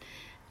as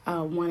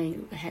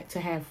wanting to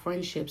have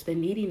friendships. The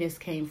neediness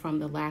came from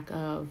the lack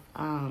of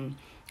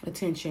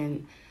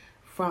attention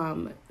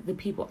from the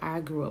people I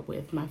grew up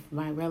with,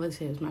 my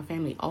relatives, my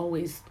family,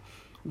 always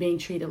being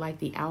treated like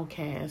the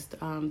outcast,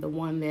 the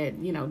one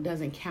that,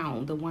 doesn't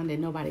count, the one that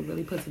nobody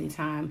really puts any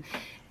time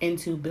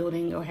into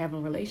building or having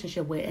a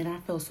relationship with. And I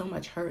felt so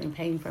much hurt and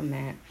pain from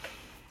that,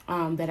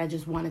 that I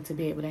just wanted to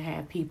be able to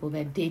have people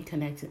that did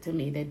connect it to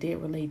me, that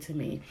did relate to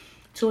me,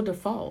 to a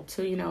default,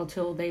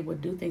 till they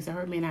would do things that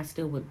hurt me and I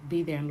still would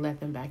be there and let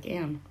them back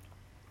in.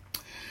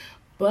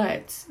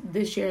 But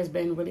this year has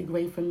been really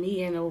great for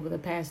me, and over the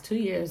past 2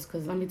 years,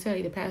 because let me tell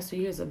you, the past 2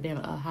 years have been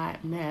a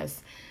hot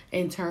mess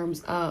in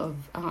terms of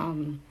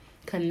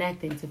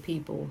connecting to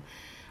people.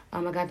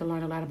 I got to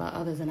learn a lot about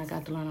others, and I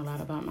got to learn a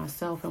lot about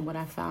myself. And what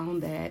I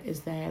found is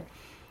that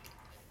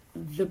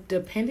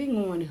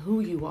depending on who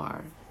you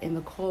are and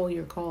the call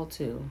you're called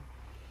to,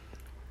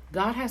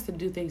 God has to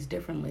do things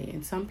differently.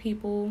 And some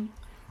people,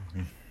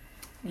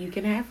 you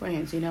can have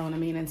friends, you know what I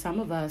mean? And some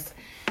of us,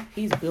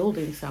 He's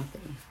building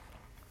something.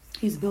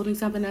 He's building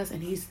something else,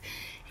 and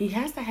he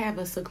has to have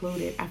us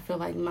secluded. I feel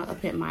like,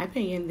 my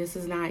opinion, this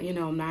is not,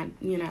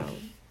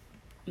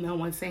 no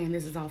one's saying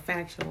this is all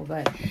factual,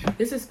 but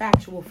this is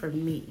factual for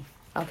me,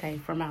 okay,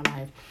 for my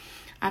life.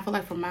 I feel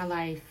like for my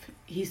life,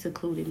 He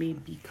secluded me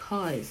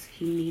because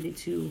He needed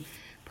to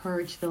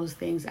purge those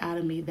things out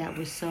of me that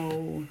were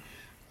so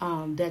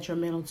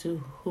detrimental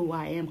to who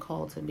I am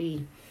called to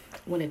be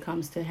when it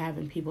comes to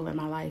having people in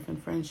my life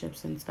and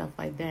friendships and stuff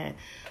like that.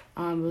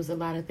 There was a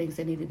lot of things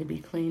that needed to be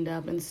cleaned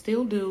up, and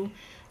still do.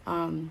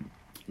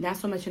 Not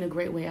so much in a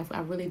great way.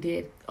 I really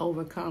did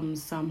overcome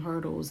some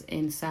hurdles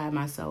inside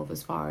myself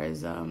as far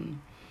as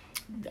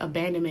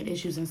abandonment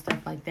issues and stuff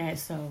like that.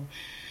 So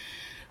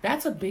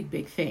that's a big,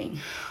 big thing.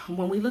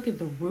 When we look at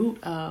the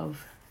root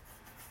of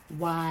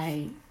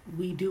why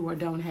we do or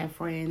don't have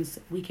friends,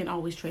 we can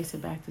always trace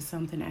it back to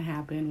something that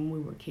happened when we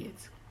were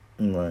kids.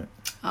 Right.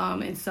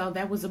 And so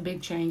that was a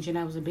big change, and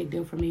that was a big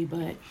deal for me.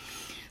 But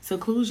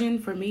seclusion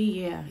for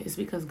me, it's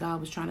because God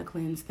was trying to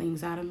cleanse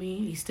things out of me.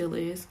 He still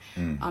is.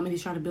 And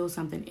He's trying to build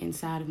something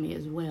inside of me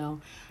as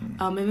well.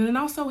 And then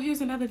also,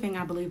 here's another thing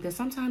I believe, that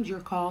sometimes your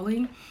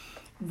calling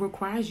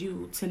requires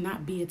you to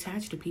not be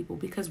attached to people,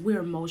 because we're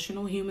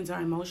emotional. Humans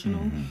are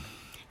emotional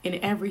in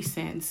every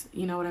sense.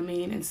 You know what I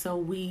mean? And so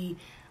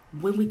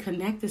when we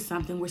connect to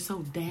something, we're so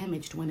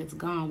damaged when it's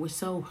gone. We're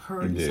so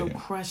hurt, so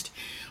crushed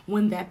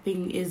when that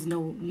thing is no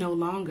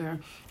longer.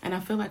 And I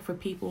feel like for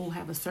people who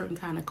have a certain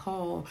kind of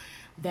call,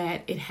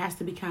 that it has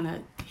to be kind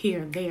of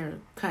here, there,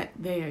 cut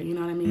there. You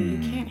know what I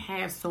mean? You can't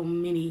have so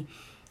many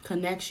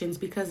connections,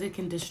 because it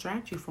can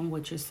distract you from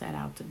what you're set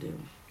out to do.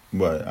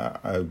 Right, I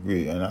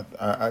agree. And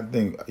I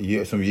think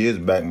some years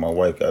back, my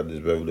wife got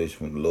this revelation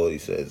from the Lord. He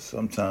says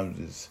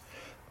sometimes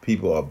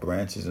people are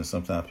branches and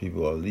sometimes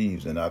people are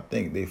leaves. And I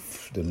think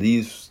the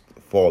leaves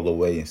fall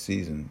away in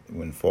season.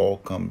 When fall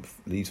comes,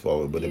 leaves fall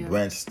away. But the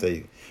branches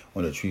stay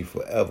on the tree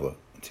forever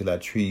till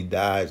that tree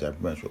dies,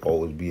 that branch will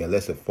always be,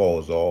 unless it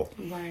falls off.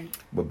 Right.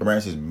 But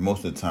branches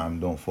most of the time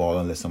don't fall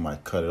unless somebody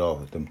cut it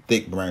off. Them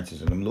thick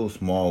branches and them little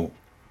small.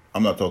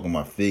 I'm not talking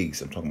about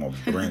figs. I'm talking about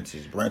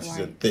branches. Branches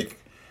are thick.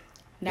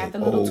 Not the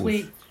little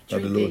twigs.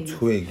 Not the little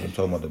twigs. I'm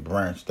talking about the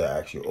branch that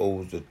actually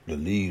holds the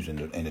leaves and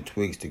the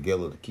twigs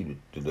together to keep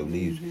the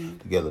leaves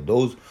together.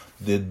 Those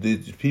the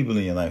people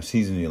in your life,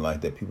 seasons in your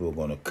life that people are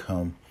going to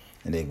come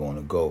and they're going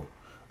to go.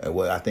 And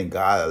what I think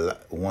God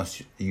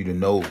wants you to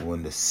know,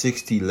 when the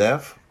 60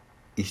 left,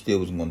 he still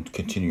was going to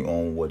continue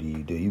on what he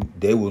did.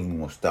 They wasn't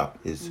going to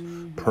stop his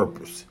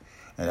purpose.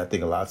 And I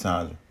think a lot of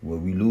times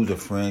when we lose a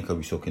friend because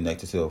we're so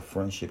connected to a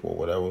friendship or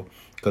whatever,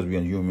 because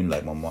we're human,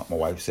 like my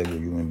wife said, we're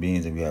human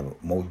beings and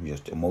we're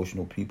just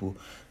emotional people.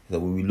 That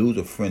when we lose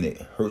a friend,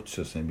 it hurts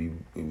us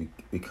and we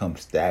become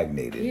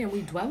stagnated. Yeah,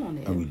 we dwell on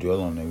it. And we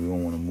dwell on it. We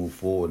don't want to move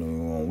forward,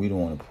 and we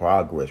don't want to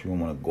progress. We don't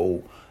want to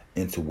go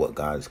into what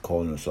God is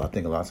calling us. So I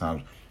think a lot of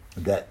times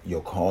that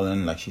your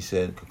calling, like she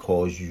said,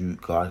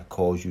 God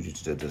calls you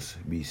to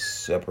just be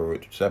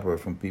separate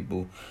from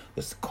people.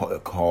 Just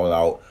call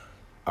out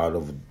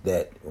of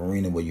that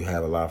arena where you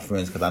have a lot of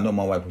friends. Because I know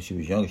my wife, when she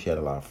was younger, she had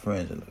a lot of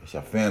friends. She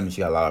had family.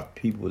 She had a lot of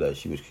people that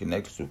she was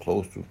connected to,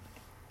 close to.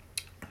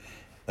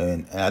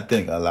 And I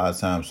think a lot of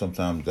times,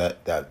 sometimes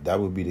that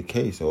would be the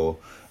case. Or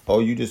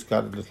you just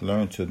got to just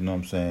learn to, you know what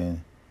I'm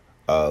saying,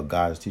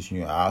 God is teaching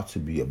you how to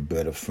be a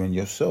better friend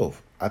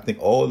yourself. I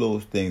think all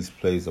those things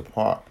plays a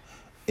part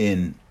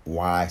in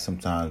why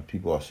sometimes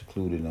people are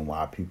secluded and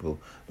why people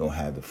don't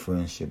have the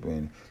friendship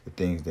and the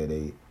things that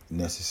they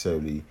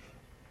necessarily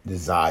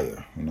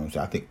desire. You know what I'm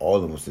saying? I think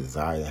all of us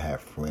desire to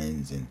have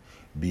friends and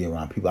be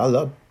around people. I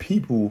love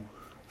people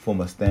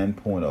from a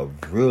standpoint of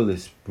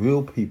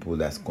real people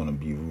that's going to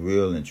be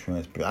real and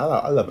transparent.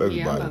 I love everybody.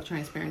 Yeah, I love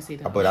transparency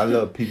though. But I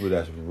love people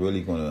that's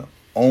really going to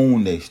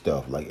own their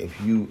stuff. Like if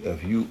you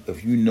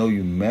know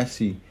you're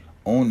messy,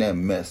 own that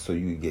mess so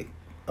you get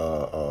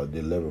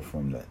delivered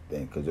from that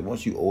thing. Because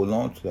once you hold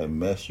on to that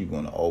mess, you're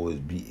going to always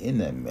be in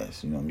that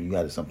mess. You know, you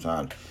got to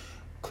sometimes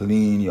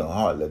clean your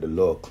heart. Let the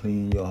Lord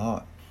clean your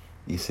heart.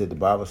 He said, the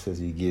Bible says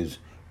he gives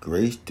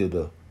grace to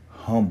the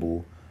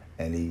humble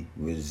and he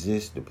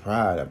resists the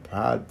pride. A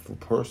prideful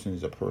person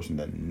is a person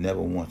that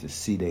never wants to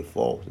see their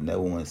faults,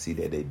 never want to see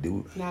that they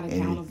do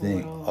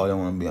anything, or they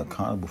want to be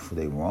accountable for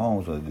their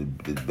wrongs or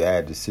the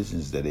bad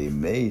decisions that they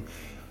made.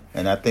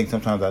 And I think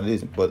sometimes that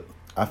is, but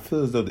I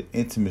feel as though the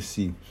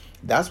intimacy,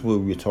 that's what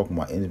we're talking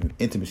about,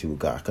 intimacy with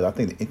God. Because I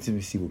think the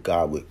intimacy with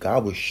God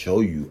will show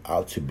you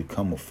how to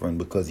become a friend,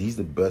 because he's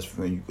the best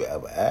friend you could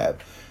ever have.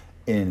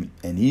 And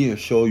he'll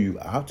show you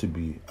how to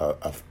be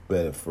a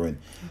better friend,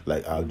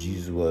 like how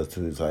Jesus was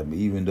to his disciples.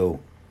 Even though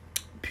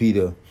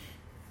Peter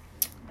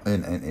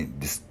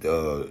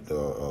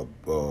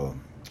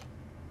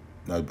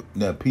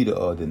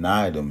Peter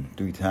denied him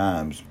 3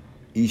 times,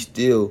 he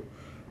still,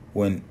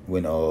 when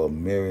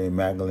Mary and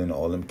Magdalene and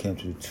all them came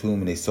to the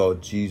tomb and they saw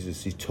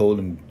Jesus, he told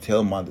them,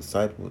 tell my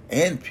disciples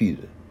and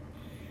Peter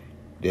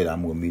that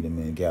I'm going to meet him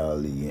in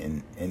Galilee.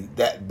 And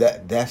that's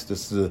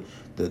the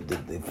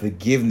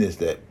forgiveness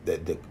that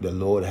the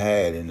Lord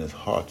had in his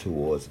heart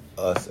towards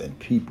us and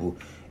people,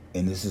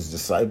 and this is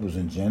disciples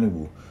in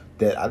general,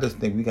 that I just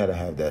think we got to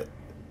have that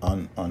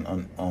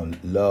on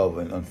love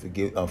and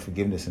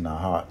unforgiveness in our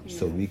heart. Yeah.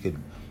 So we could,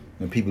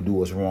 when people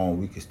do us wrong,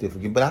 we can still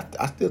forgive. But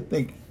I still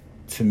think,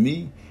 to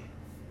me,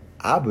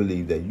 I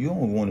believe that you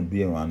don't want to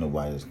be around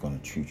nobody that's going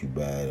to treat you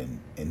bad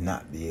and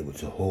not be able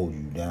to hold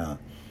you down.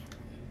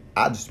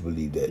 I just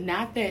believe that.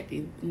 Not that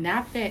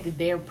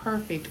they're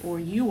perfect or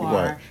you are,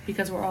 right,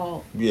 because we're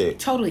all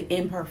totally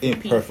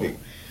imperfect people.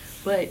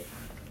 But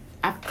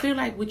I feel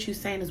like what you're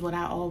saying is what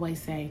I always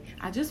say.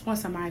 I just want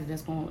somebody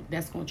that's going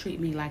to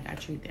treat me like I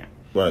treat them.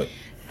 Right.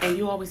 And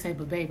you always say,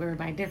 but babe,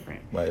 everybody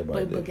different. Right,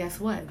 but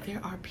guess what?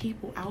 There are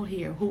people out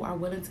here who are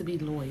willing to be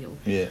loyal,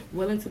 yeah,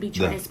 willing to be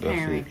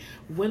transparent,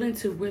 willing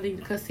to really,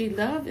 because see,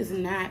 love is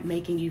not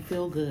making you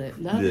feel good.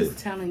 Love is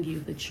telling you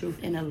the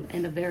truth in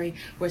a very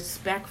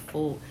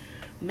respectful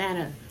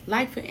manner.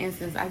 Like, for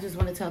instance, I just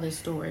want to tell this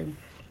story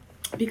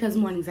because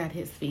Mornings at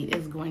His Feet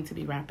is going to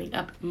be wrapping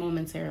up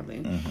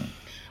momentarily.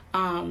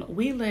 Mm-hmm.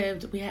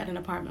 We had an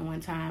apartment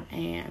one time,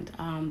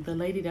 and the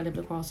lady that lived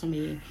across from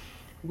me,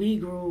 we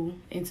grew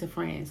into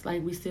friends.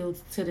 Like, we still,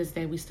 to this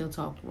day, we still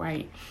talk,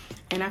 right?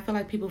 And I feel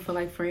like people feel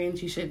like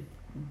friends, you should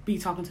be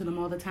talking to them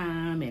all the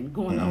time and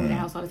going over the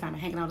house all the time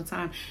and hanging out all the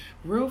time.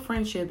 Real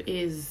friendship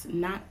is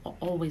not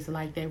always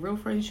like that. Real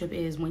friendship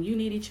is when you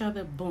need each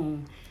other,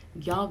 boom,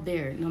 y'all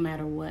there no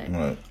matter what.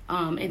 Right.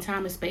 And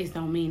time and space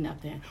don't mean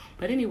nothing.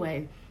 But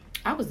anyway,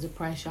 I was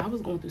depressed. I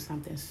was going through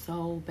something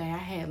so bad. I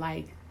had,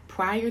 like,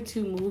 prior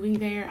to moving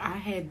there, I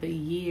had a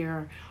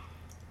year.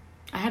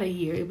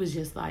 It was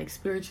just like,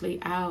 spiritually,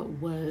 I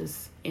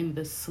was in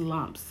the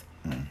slumps.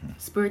 Mm-hmm.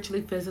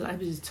 Spiritually, physically, I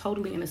was just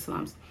totally in the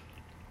slumps.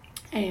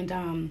 And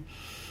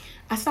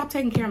I stopped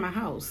taking care of my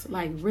house,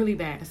 like, really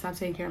bad. I stopped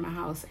taking care of my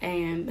house.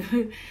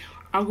 And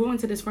I grew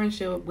into this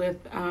friendship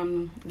with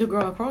the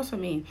girl across from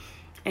me.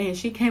 And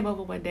she came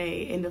over one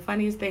day. And the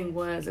funniest thing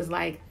was, it's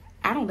like,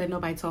 I don't let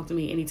nobody talk to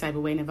me any type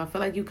of way. And if I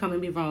feel like you coming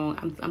me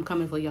wrong, I'm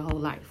coming for your whole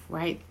life,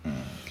 right?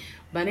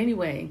 But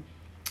anyway,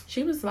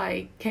 she was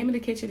like, came in the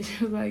kitchen and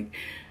she was like,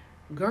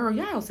 girl,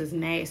 your house is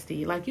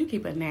nasty. Like, you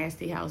keep a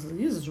nasty house.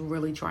 This is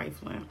really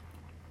trifling.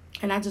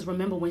 And I just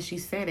remember when she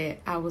said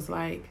it, I was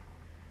like,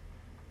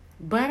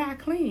 but I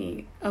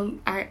clean,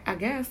 I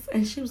guess.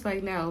 And she was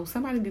like, no,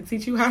 somebody did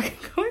teach you how to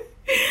clean.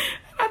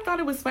 I thought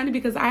it was funny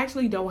because I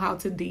actually know how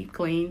to deep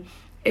clean.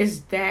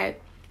 Is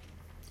that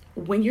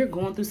when you're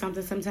going through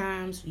something,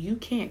 sometimes you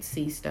can't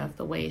see stuff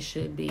the way it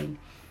should be.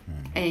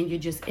 And you're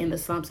just in the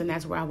slumps. And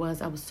that's where I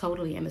was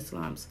totally in the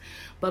slumps.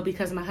 But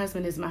because my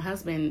husband is my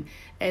husband,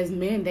 as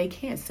men, they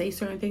can't say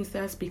certain things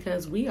to us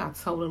because we are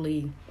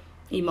totally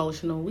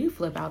emotional. We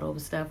flip out over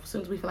stuff as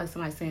soon as we feel like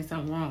somebody's saying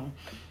something wrong.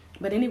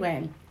 But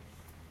anyway,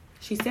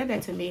 she said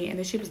that to me, and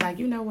then she was like,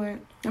 you know what?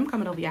 I'm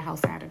coming over your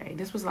house Saturday.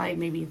 This was like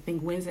maybe, I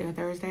think, Wednesday or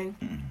Thursday.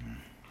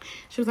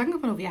 She was like, I'm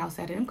coming over your house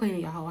Saturday. I'm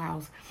cleaning your whole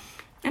house.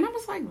 And I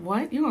was like,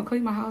 what? You going to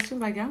clean my house? She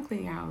was like, yeah, I'm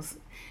cleaning your house.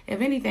 If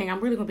anything, I'm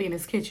really going to be in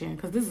this kitchen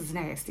because this is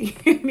nasty.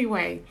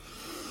 Anyway,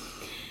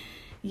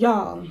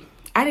 y'all,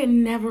 I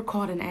didn't never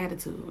caught an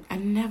attitude. I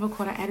never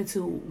caught an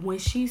attitude. When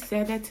she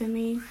said that to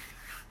me,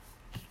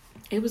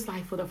 it was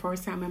like for the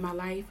first time in my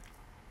life,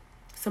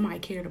 somebody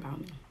cared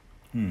about me.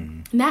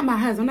 Not my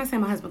husband. I'm not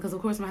saying my husband because,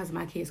 of course, my husband,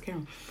 my kids care.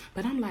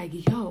 But I'm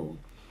like, yo,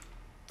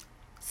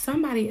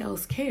 somebody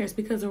else cares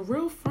because a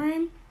real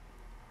friend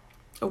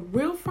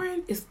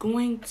is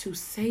going to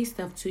say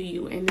stuff to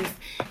you, and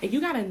you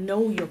gotta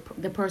know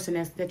the person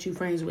that you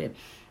friends with.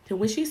 So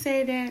when she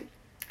said that,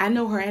 I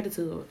know her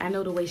attitude. I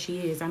know the way she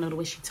is. I know the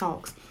way she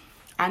talks.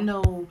 I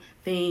know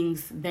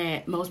things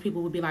that most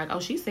people would be like, oh,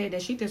 she said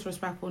that, she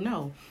disrespectful.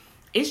 No,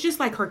 it's just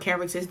like her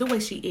character. It's the way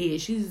she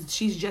is.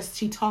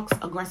 She talks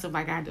aggressive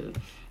like I do.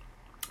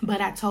 But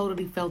I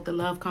totally felt the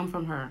love come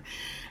from her.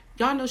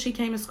 Y'all know she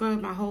came and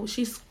scrubbed my whole.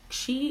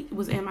 She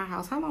was in my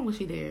house. How long was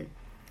she there?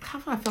 I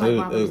feel like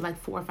probably was like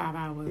 4 or 5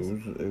 hours.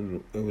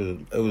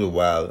 It was a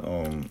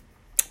while.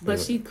 But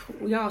she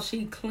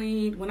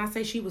cleaned. When I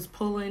say she was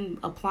pulling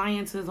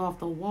appliances off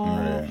the wall,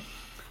 Yeah.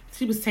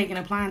 She was taking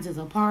appliances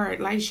apart.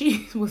 Like,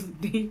 she was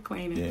deep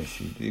cleaning. Yeah,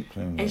 she deep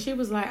cleaning. And she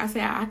was like, I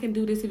said, I can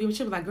do this if you.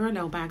 She was like, girl,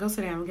 no, bye. Go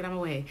sit down. Get out of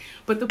my way.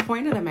 But the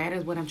point of the matter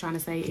is, what I'm trying to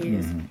say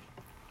is,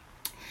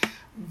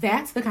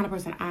 that's the kind of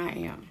person I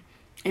am.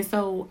 And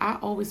so I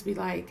always be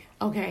like,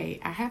 okay,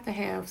 I have to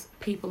have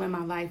people in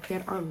my life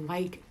that are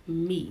like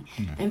me.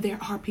 And there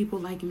are people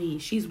like me.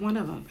 She's one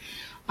of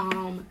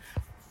them.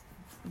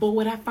 But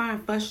what I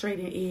find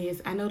frustrating is,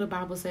 I know the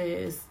Bible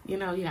says, you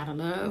gotta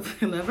love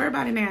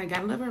everybody now. You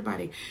gotta love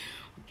everybody.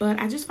 But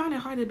I just find it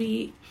hard to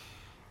be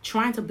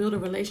trying to build a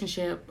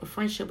relationship, a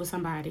friendship with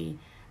somebody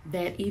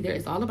that either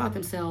is all about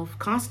themselves,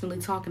 constantly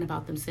talking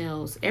about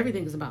themselves.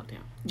 Everything is about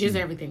them. Just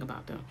everything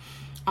about them.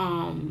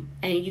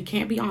 And you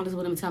can't be honest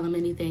with them and tell them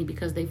anything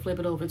because they flip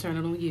it over and turn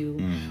it on you,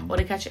 or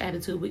they catch your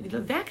attitude.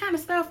 But that kind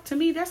of stuff, to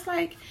me, that's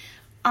like,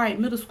 all right,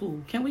 middle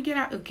school. Can we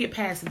get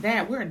past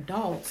that? We're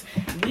adults.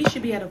 We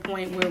should be at a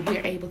point where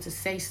we're able to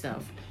say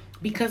stuff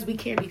because we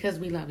care, because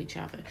we love each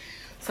other.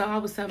 So I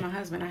was telling my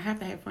husband, I have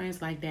to have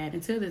friends like that.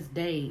 Until this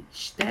day,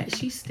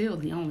 she's still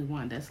the only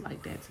one that's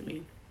like that to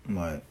me.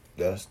 Right.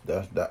 That's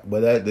that.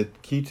 But the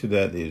key to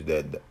that is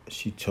that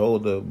she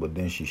told her, but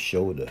then she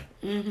showed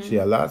her. See,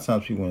 a lot of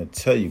times people want to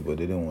tell you, but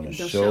they don't want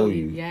to show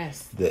you.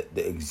 Yes. The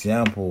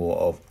example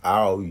of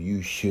how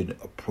you should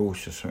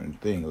approach a certain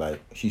thing.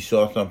 Like, she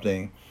saw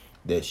something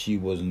that she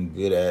wasn't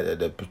good at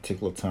that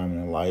particular time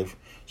in her life.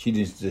 She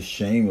didn't just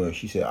shame her.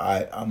 She said,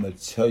 I'm going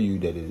to tell you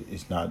that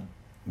it's not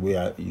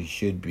where you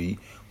should be,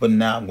 but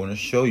now I'm going to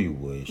show you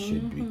where it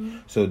should be.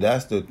 So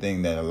that's the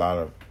thing that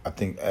I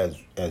think as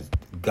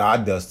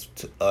God does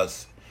to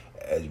us,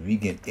 as we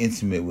get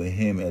intimate with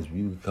Him, as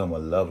we become a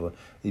lover,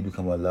 He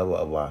become a lover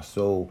of our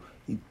soul.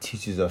 He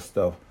teaches us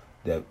stuff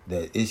that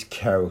is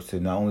character.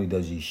 Not only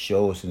does He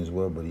show us in His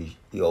Word, but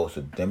He also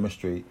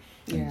demonstrates.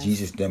 And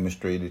Jesus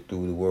demonstrated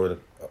through the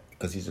Word,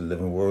 because He's a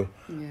living Word,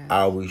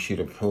 how we should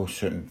approach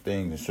certain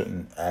things and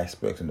certain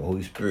aspects. And the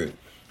Holy Spirit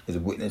is a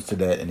witness to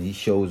that, and He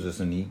shows us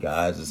and He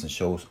guides us and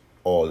shows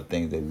all the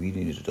things that we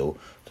need to do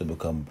to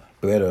become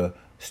better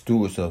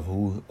stewards of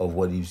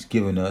what He's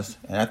given us.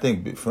 And I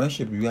think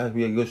friendship, you have to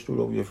be a good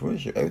steward over your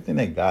friendship. Everything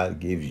that God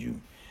gives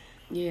you,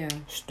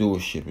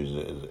 stewardship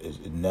is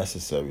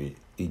necessary.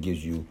 It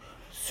gives you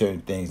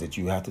certain things that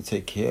you have to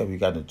take care of. You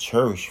got to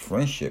cherish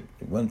friendship.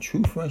 One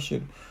true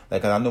friendship.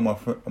 Like, I know my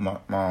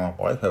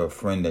wife had a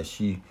friend that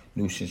she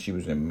knew since she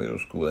was in middle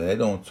school, and they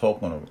don't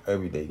talk on an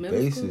everyday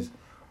basis.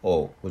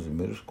 Or was it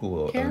middle school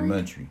or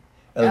elementary?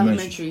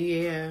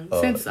 Elementary, yeah.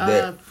 Since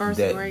first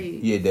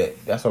grade. Yeah,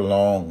 that's a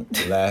long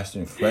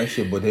lasting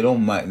friendship, but they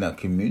might not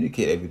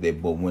communicate every day.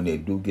 But when they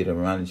do get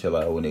around each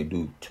other, or when they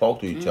do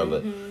talk to each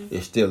other,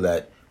 it's still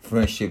that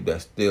friendship,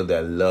 that's still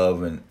that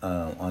love and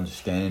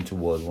understanding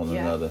towards one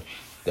another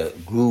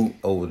that grew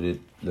over the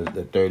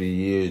 30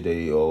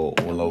 years or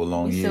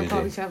long years. We still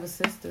call each other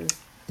sisters.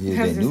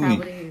 Yeah,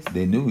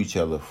 they knew each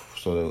other.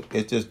 So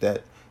it's just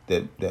that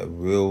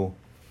real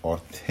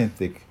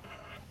authentic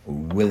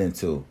willing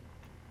to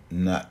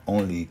not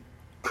only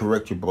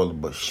correct your brother,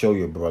 but show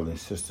your brothers and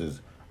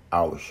sisters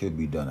how it should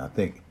be done. I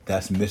think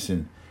that's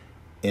missing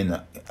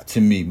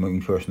to me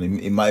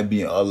personally. It might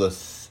be in other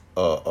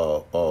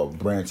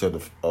branch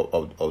of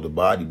the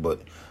body,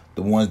 but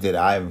the ones that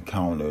I've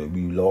encountered,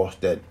 we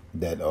lost that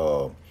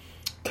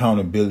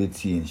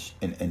accountability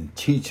and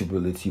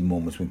teachability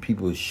moments when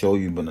people show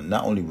you, but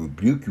not only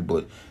rebuke you,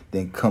 but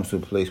then comes to a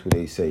place where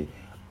they say,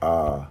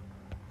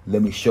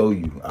 let me show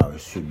you how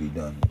it should be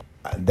done.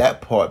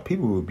 That part,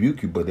 people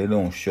rebuke you, but they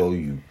don't show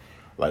you.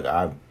 Like,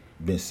 I've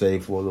been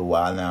saved for a little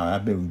while now, and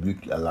I've been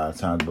rebuked a lot of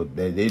times, but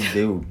they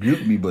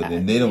rebuke me, but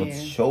then they don't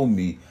show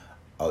me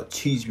or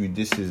teach me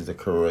this is the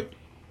correct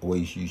way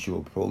you should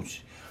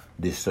approach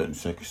this certain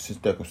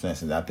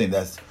circumstances. I think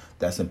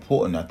that's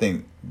important. I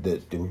think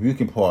that the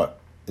rebuking part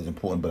is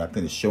important, but I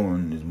think the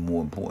showing is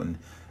more important,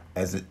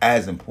 as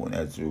important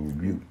as the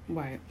rebuke.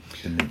 Right.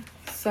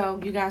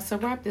 So, you guys, to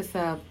wrap this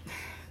up,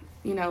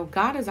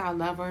 God is our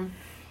lover.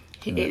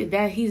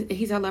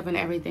 He's our love in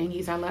everything.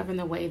 He's our love in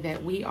the way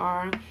that we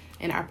are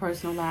in our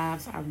personal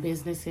lives, our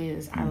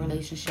businesses, our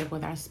relationship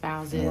with our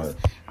spouses,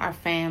 our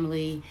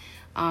family,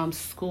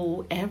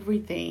 school,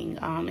 everything.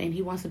 And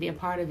he wants to be a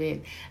part of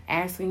it.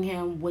 Asking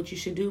him what you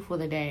should do for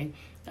the day.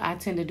 I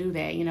tend to do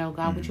that.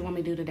 God, what you want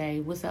me to do today?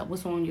 What's up?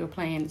 What's on your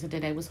plan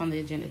today? What's on the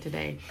agenda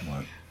today?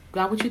 Right.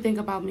 God, what you think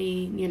about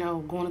me,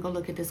 going to go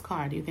look at this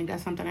car? Do you think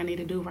that's something I need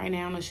to do right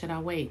now, or should I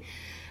wait?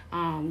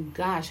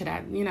 God, should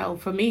I,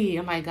 for me,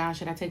 I'm like, God,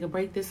 should I take a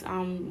break this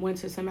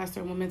winter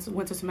semester when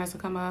winter semester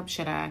come up?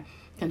 Should I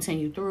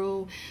continue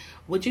through?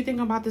 What you think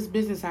about this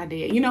business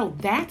idea?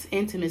 That's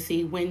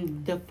intimacy,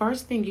 when the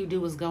first thing you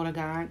do is go to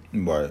God.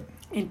 Right.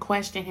 And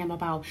question him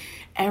about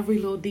every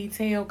little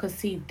detail, because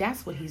see,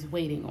 that's what he's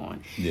waiting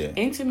on. Yeah.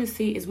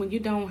 Intimacy is when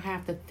you don't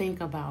have to think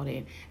about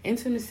it.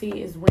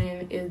 Intimacy is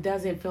when it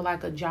doesn't feel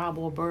like a job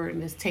or a burden.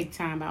 Just take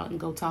time out and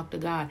go talk to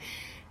God.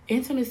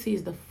 Intimacy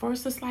is the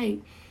first. It's like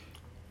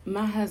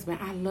my husband.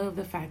 I love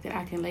the fact that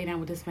I can lay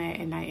down with this man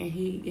at night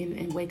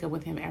and wake up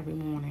with him every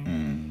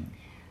morning.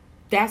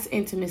 That's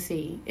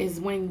intimacy. Is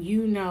when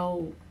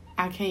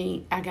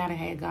I gotta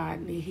have God.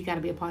 He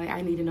gotta be a part of it.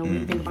 I need to know what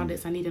you think about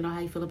this. I need to know how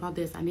you feel about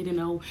this. I need to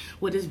know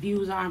what his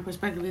views are and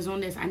perspective is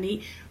on this.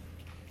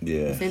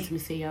 It's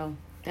intimacy, yo.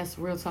 That's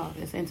real talk.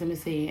 It's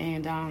intimacy.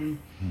 And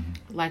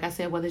like I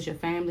said, whether it's your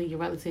family, your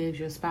relatives,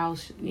 your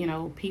spouse,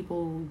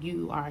 people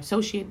you are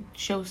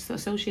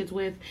associates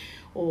with,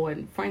 or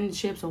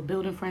friendships, or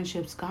building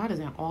friendships, God is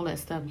in all that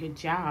stuff. Your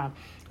job.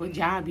 What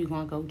job you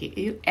gonna go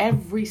get?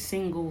 Every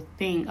single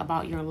thing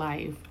about your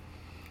life.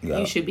 Yep.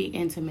 You should be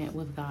intimate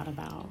with God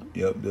about.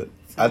 Yep.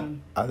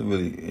 I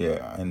really,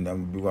 and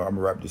I'm going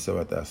to wrap this up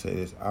after I say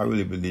this. I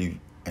really believe,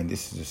 and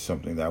this is just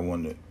something that I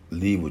want to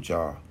leave with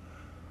y'all,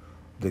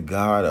 the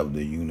God of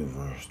the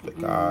universe, the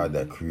God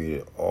that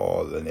created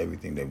all and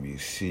everything that we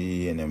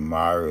see and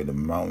admire, the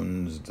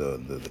mountains,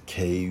 the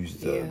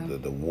caves,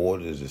 the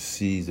waters, the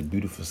seas, the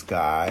beautiful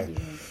sky,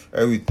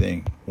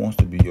 everything, wants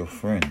to be your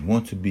friend,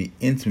 wants to be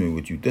intimate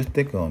with you. Just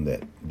think on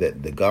that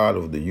the God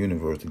of the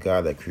universe, the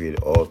God that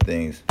created all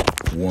things,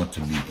 want to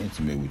be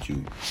intimate with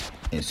you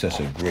in such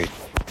a great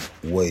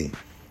way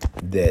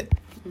that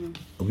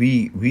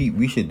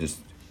we should just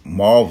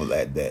marvel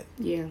at that.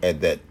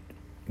 At that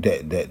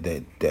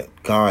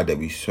God that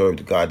we serve,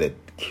 the God that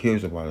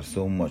cares about us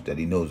so much that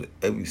he knows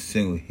every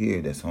single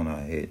hair that's on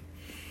our head.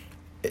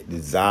 It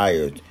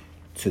desires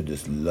to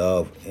just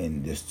love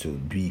and just to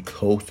be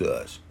close to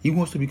us. He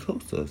wants to be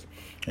close to us.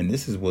 And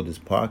this is what this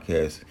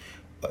podcast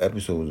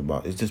episode was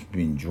about. It's just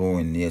been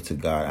drawing near to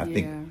God. I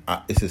think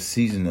it's a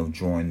season of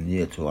drawing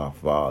near to our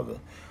Father,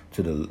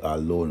 to our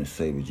Lord and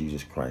Savior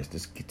Jesus Christ.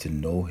 Just get to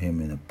know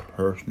him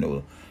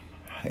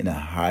in a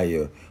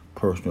higher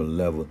personal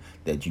level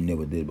that you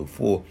never did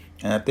before.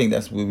 And I think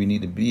that's where we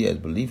need to be as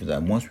believers.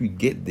 And once we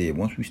get there,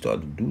 once we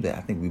start to do that,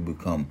 I think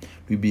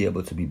we be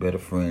able to be better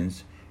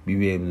friends,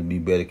 be able to be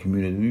better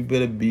community,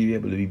 be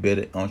able to be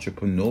better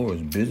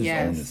entrepreneurs,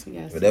 business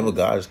owners, whatever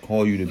God has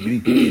called you to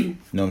be. You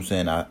know what I'm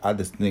saying? I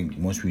just think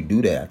once we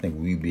do that, I think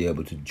we'll be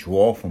able to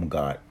draw from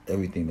God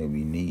everything that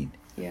we need.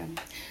 Yeah.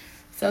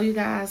 So you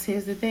guys,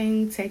 here's the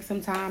thing. Take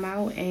some time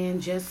out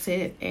and just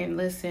sit and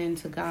listen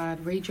to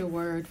God. Read your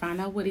word. Find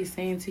out what he's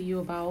saying to you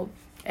about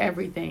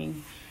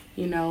everything.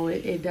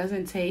 It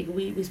doesn't take,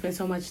 we spend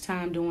so much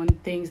time doing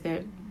things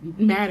that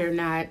matter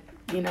not,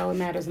 it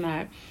matters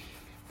not.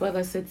 But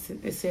let's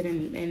sit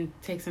and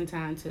take some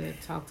time to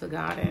talk to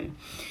God and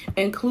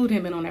include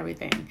him in on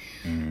everything.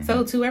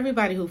 So to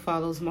everybody who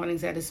follows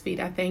Mornings at His Feet,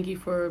 I thank you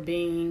for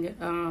being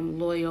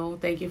loyal.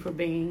 Thank you for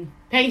being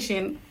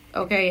patient,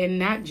 okay, and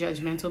not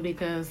judgmental,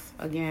 because,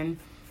 again,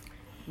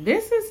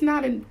 this is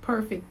not a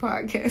perfect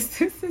podcast.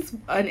 This is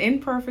an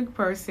imperfect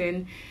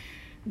person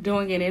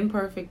doing an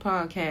imperfect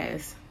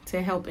podcast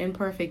to help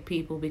imperfect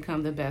people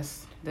become the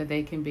best that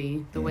they can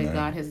be, the way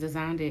God has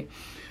designed it.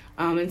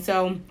 And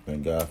so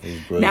thank God for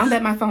his grace. Now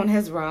that my phone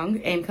has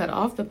rung and cut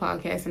off the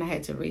podcast and I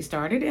had to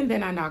restart it, and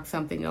then I knocked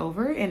something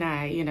over and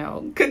I,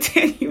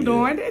 continued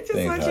on. It just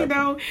lets you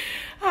know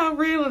how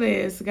real it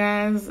is,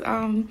 guys.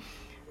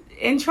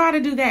 And try to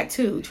do that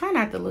too. Try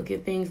not to look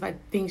at things like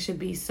things should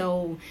be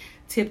so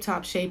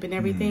tip-top shape and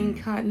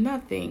everything. God,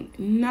 nothing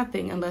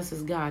unless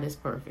it's God is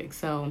perfect.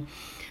 So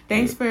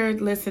thanks for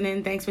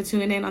listening. Thanks for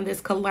tuning in on this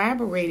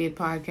collaborated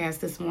podcast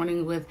this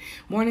morning with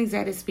Mornings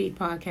at His Feet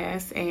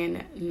podcast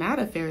and Not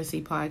a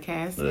Pharisee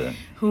podcast,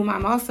 whom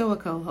I'm also a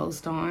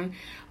co-host on.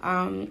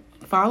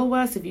 Follow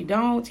us. If you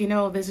don't,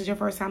 this is your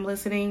first time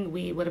listening,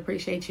 we would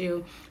appreciate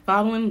you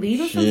following. Leave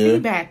us some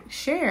feedback.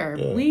 Share.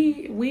 Yeah.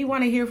 We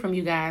want to hear from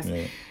you guys.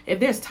 Yeah. If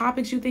there's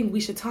topics you think we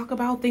should talk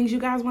about, things you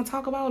guys want to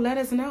talk about, let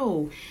us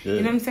know. Yeah.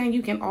 You know what I'm saying?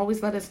 You can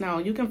always let us know.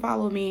 You can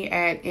follow me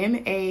at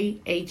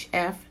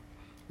MAHF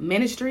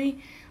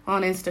Ministry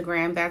on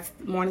Instagram. That's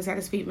Mornings at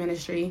His Feet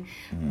Ministry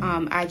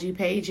IG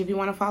page. If you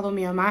want to follow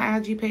me on my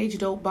IG page,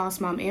 Dope Boss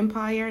Mom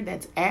Empire,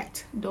 that's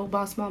at Dope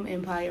Boss Mom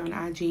Empire on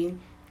IG.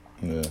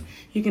 Yeah.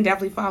 You can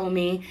definitely follow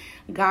me.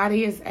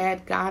 Gotti is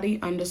at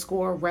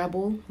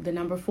Gotti_Rebel, the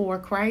number 4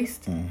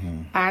 Christ,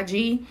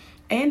 IG,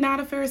 and Not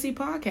a Pharisee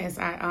podcast,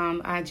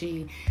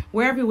 IG.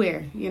 We're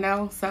everywhere,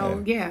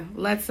 So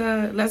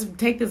let's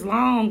take this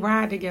long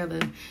ride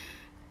together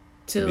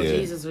till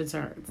Jesus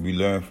returns. We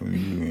learn from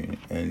you,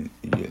 and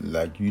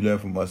like you learn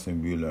from us,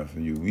 and we learn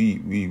from you.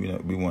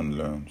 We want to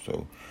learn,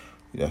 so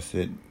that's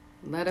it.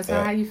 Let us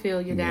know how you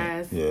feel, you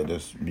guys. Yeah,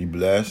 just be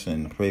blessed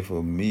and pray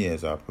for me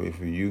as I pray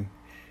for you.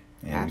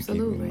 And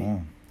absolutely.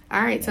 All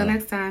right, till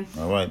next time.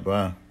 All right,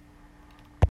 bye.